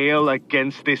prevail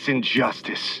against this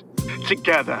injustice.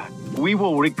 Together, we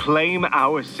will reclaim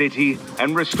our city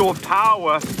and restore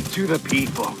power to the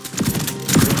people.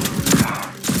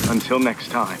 Until next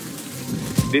time,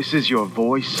 this is your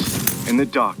voice in the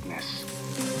darkness,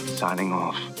 signing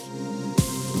off.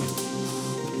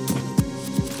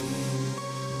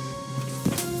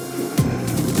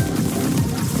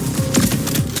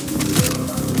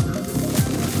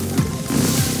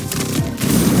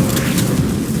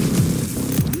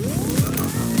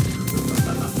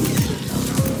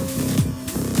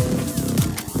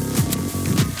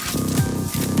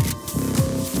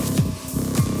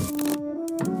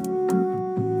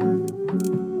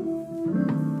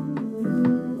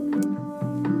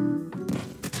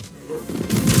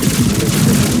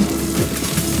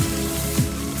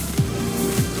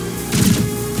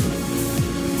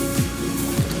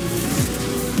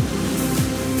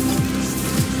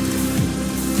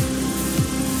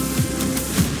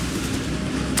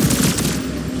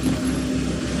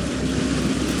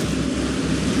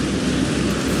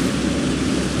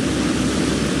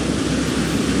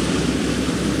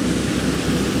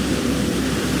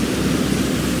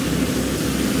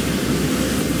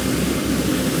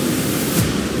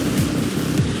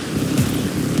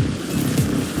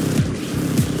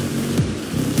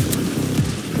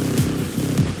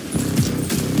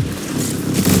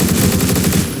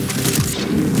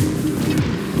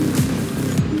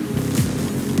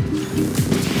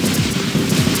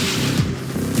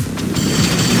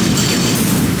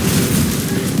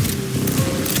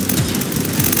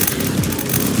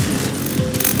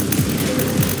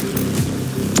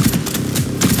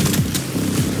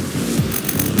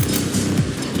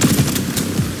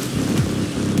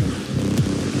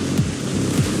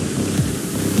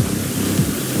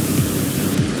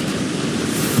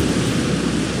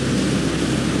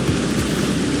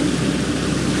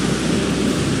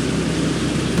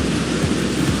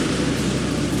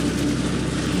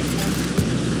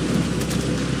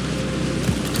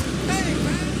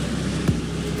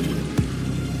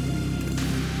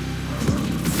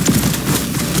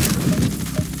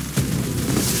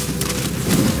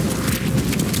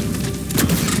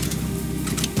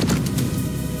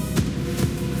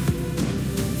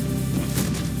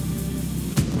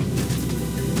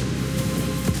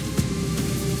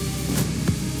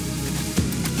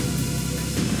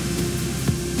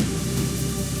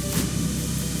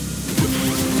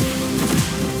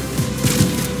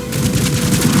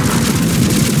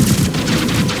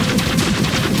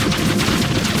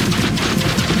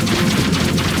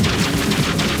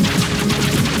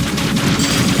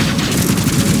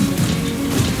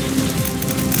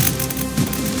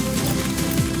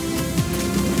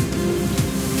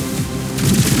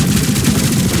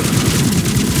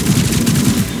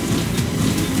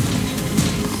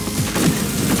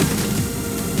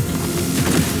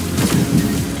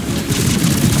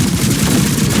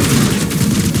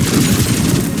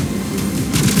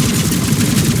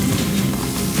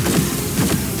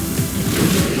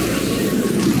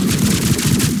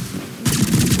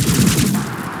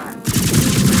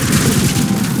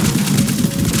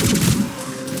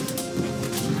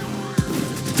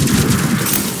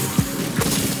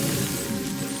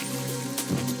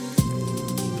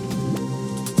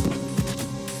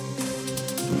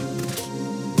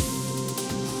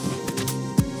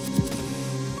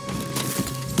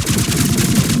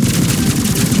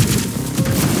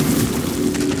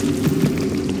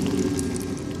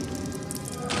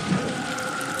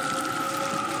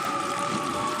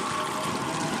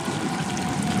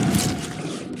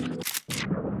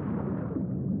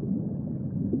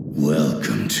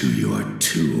 Welcome to your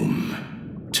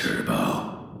tomb,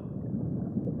 Turbo.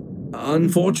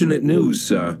 Unfortunate news,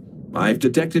 sir. I've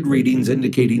detected readings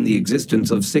indicating the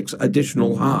existence of 6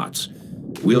 additional hearts.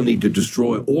 We'll need to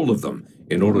destroy all of them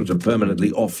in order to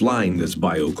permanently offline this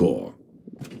biocore.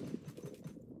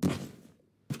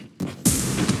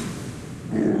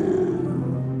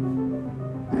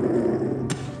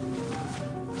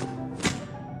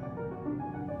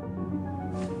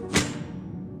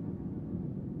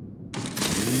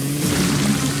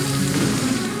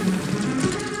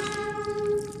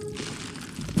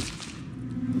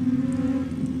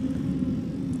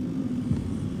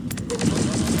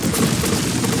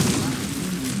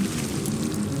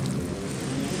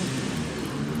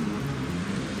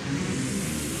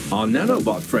 Our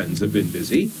nanobot friends have been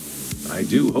busy. I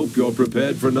do hope you're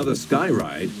prepared for another sky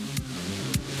ride.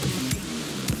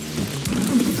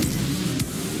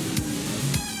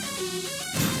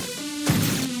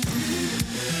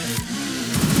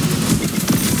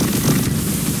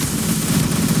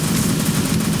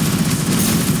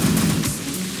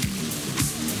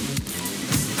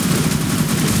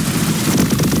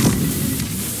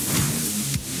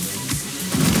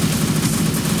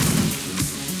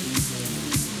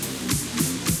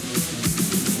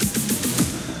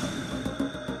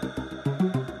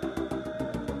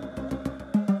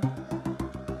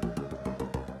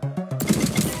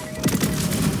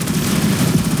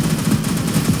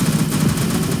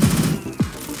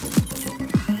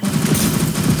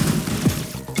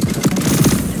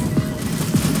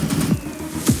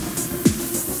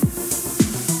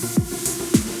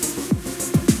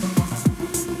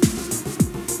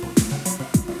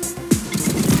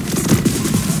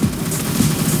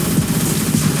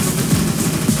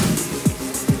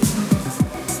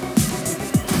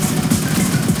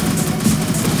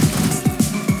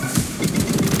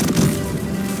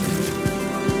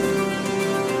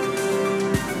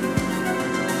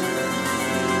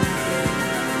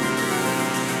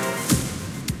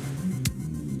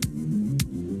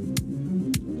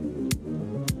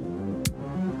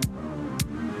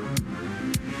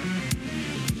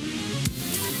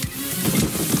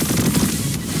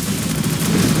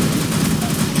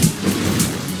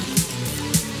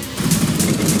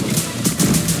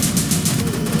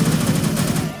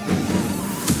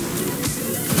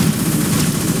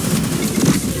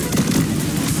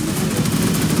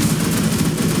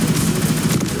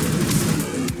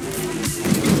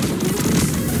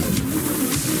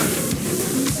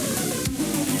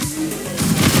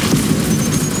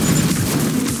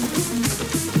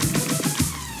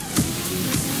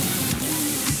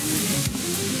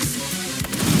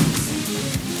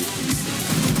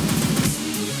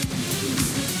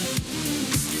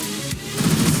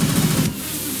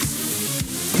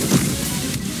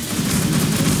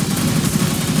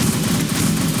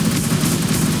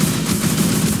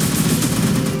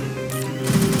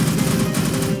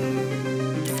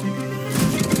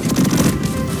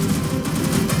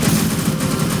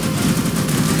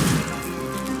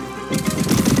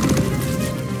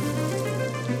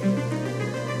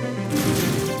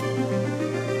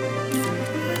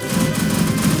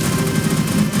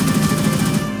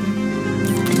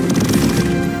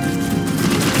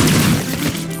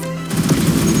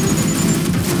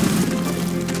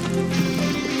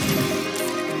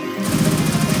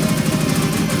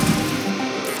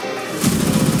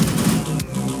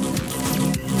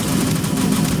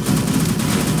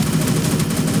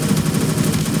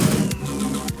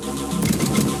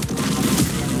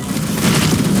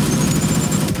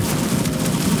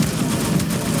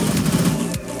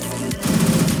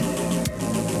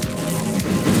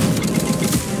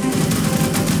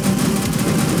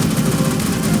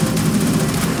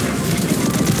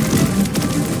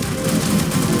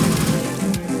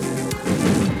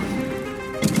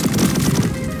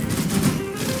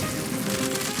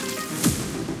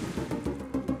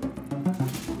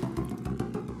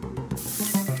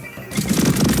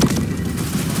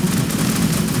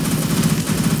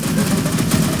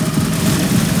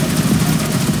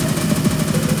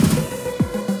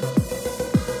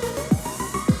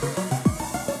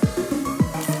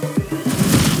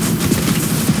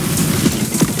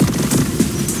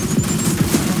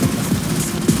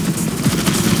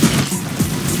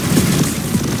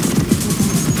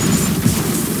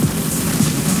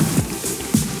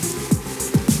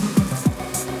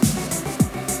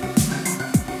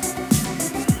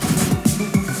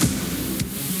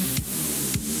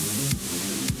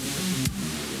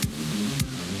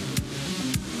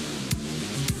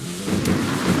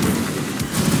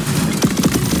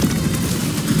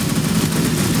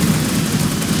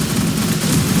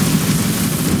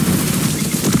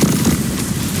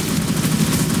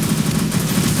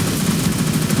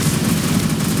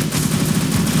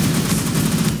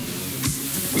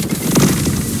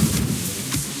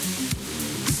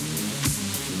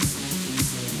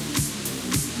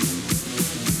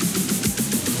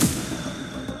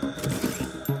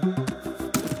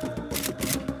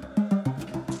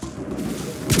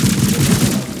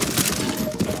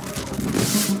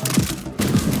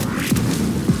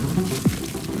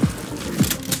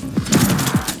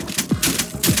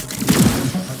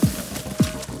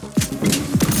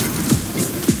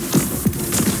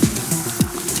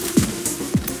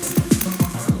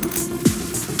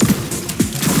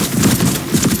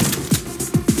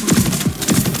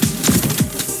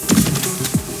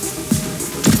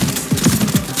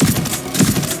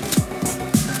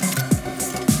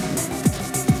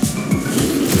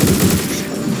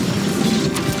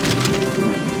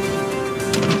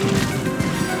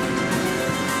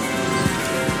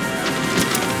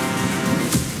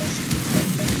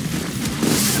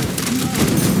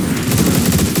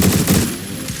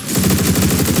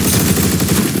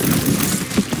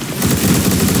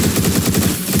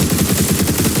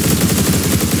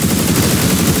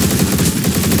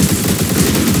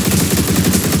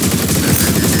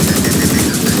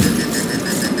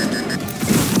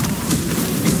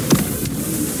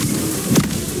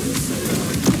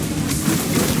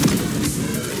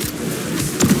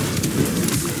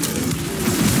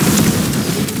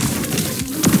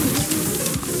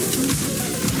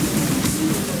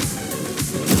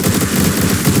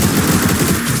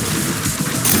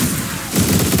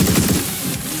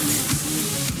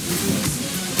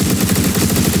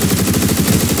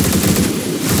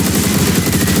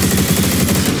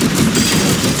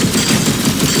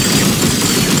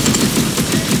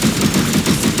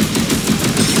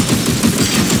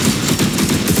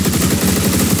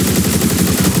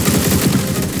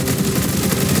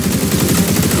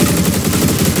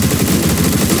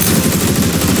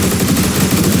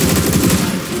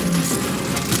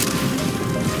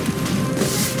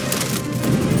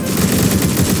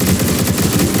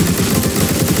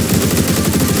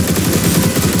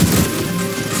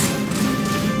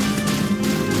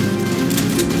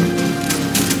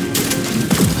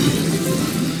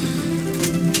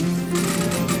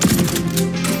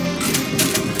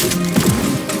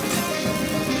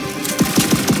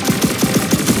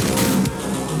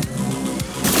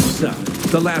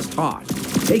 the last heart.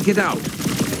 Take it out.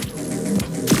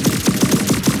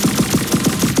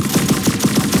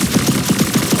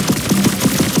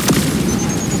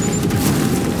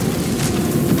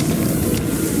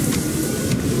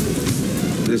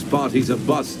 This party's a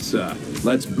bust, sir.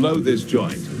 Let's blow this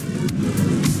joint.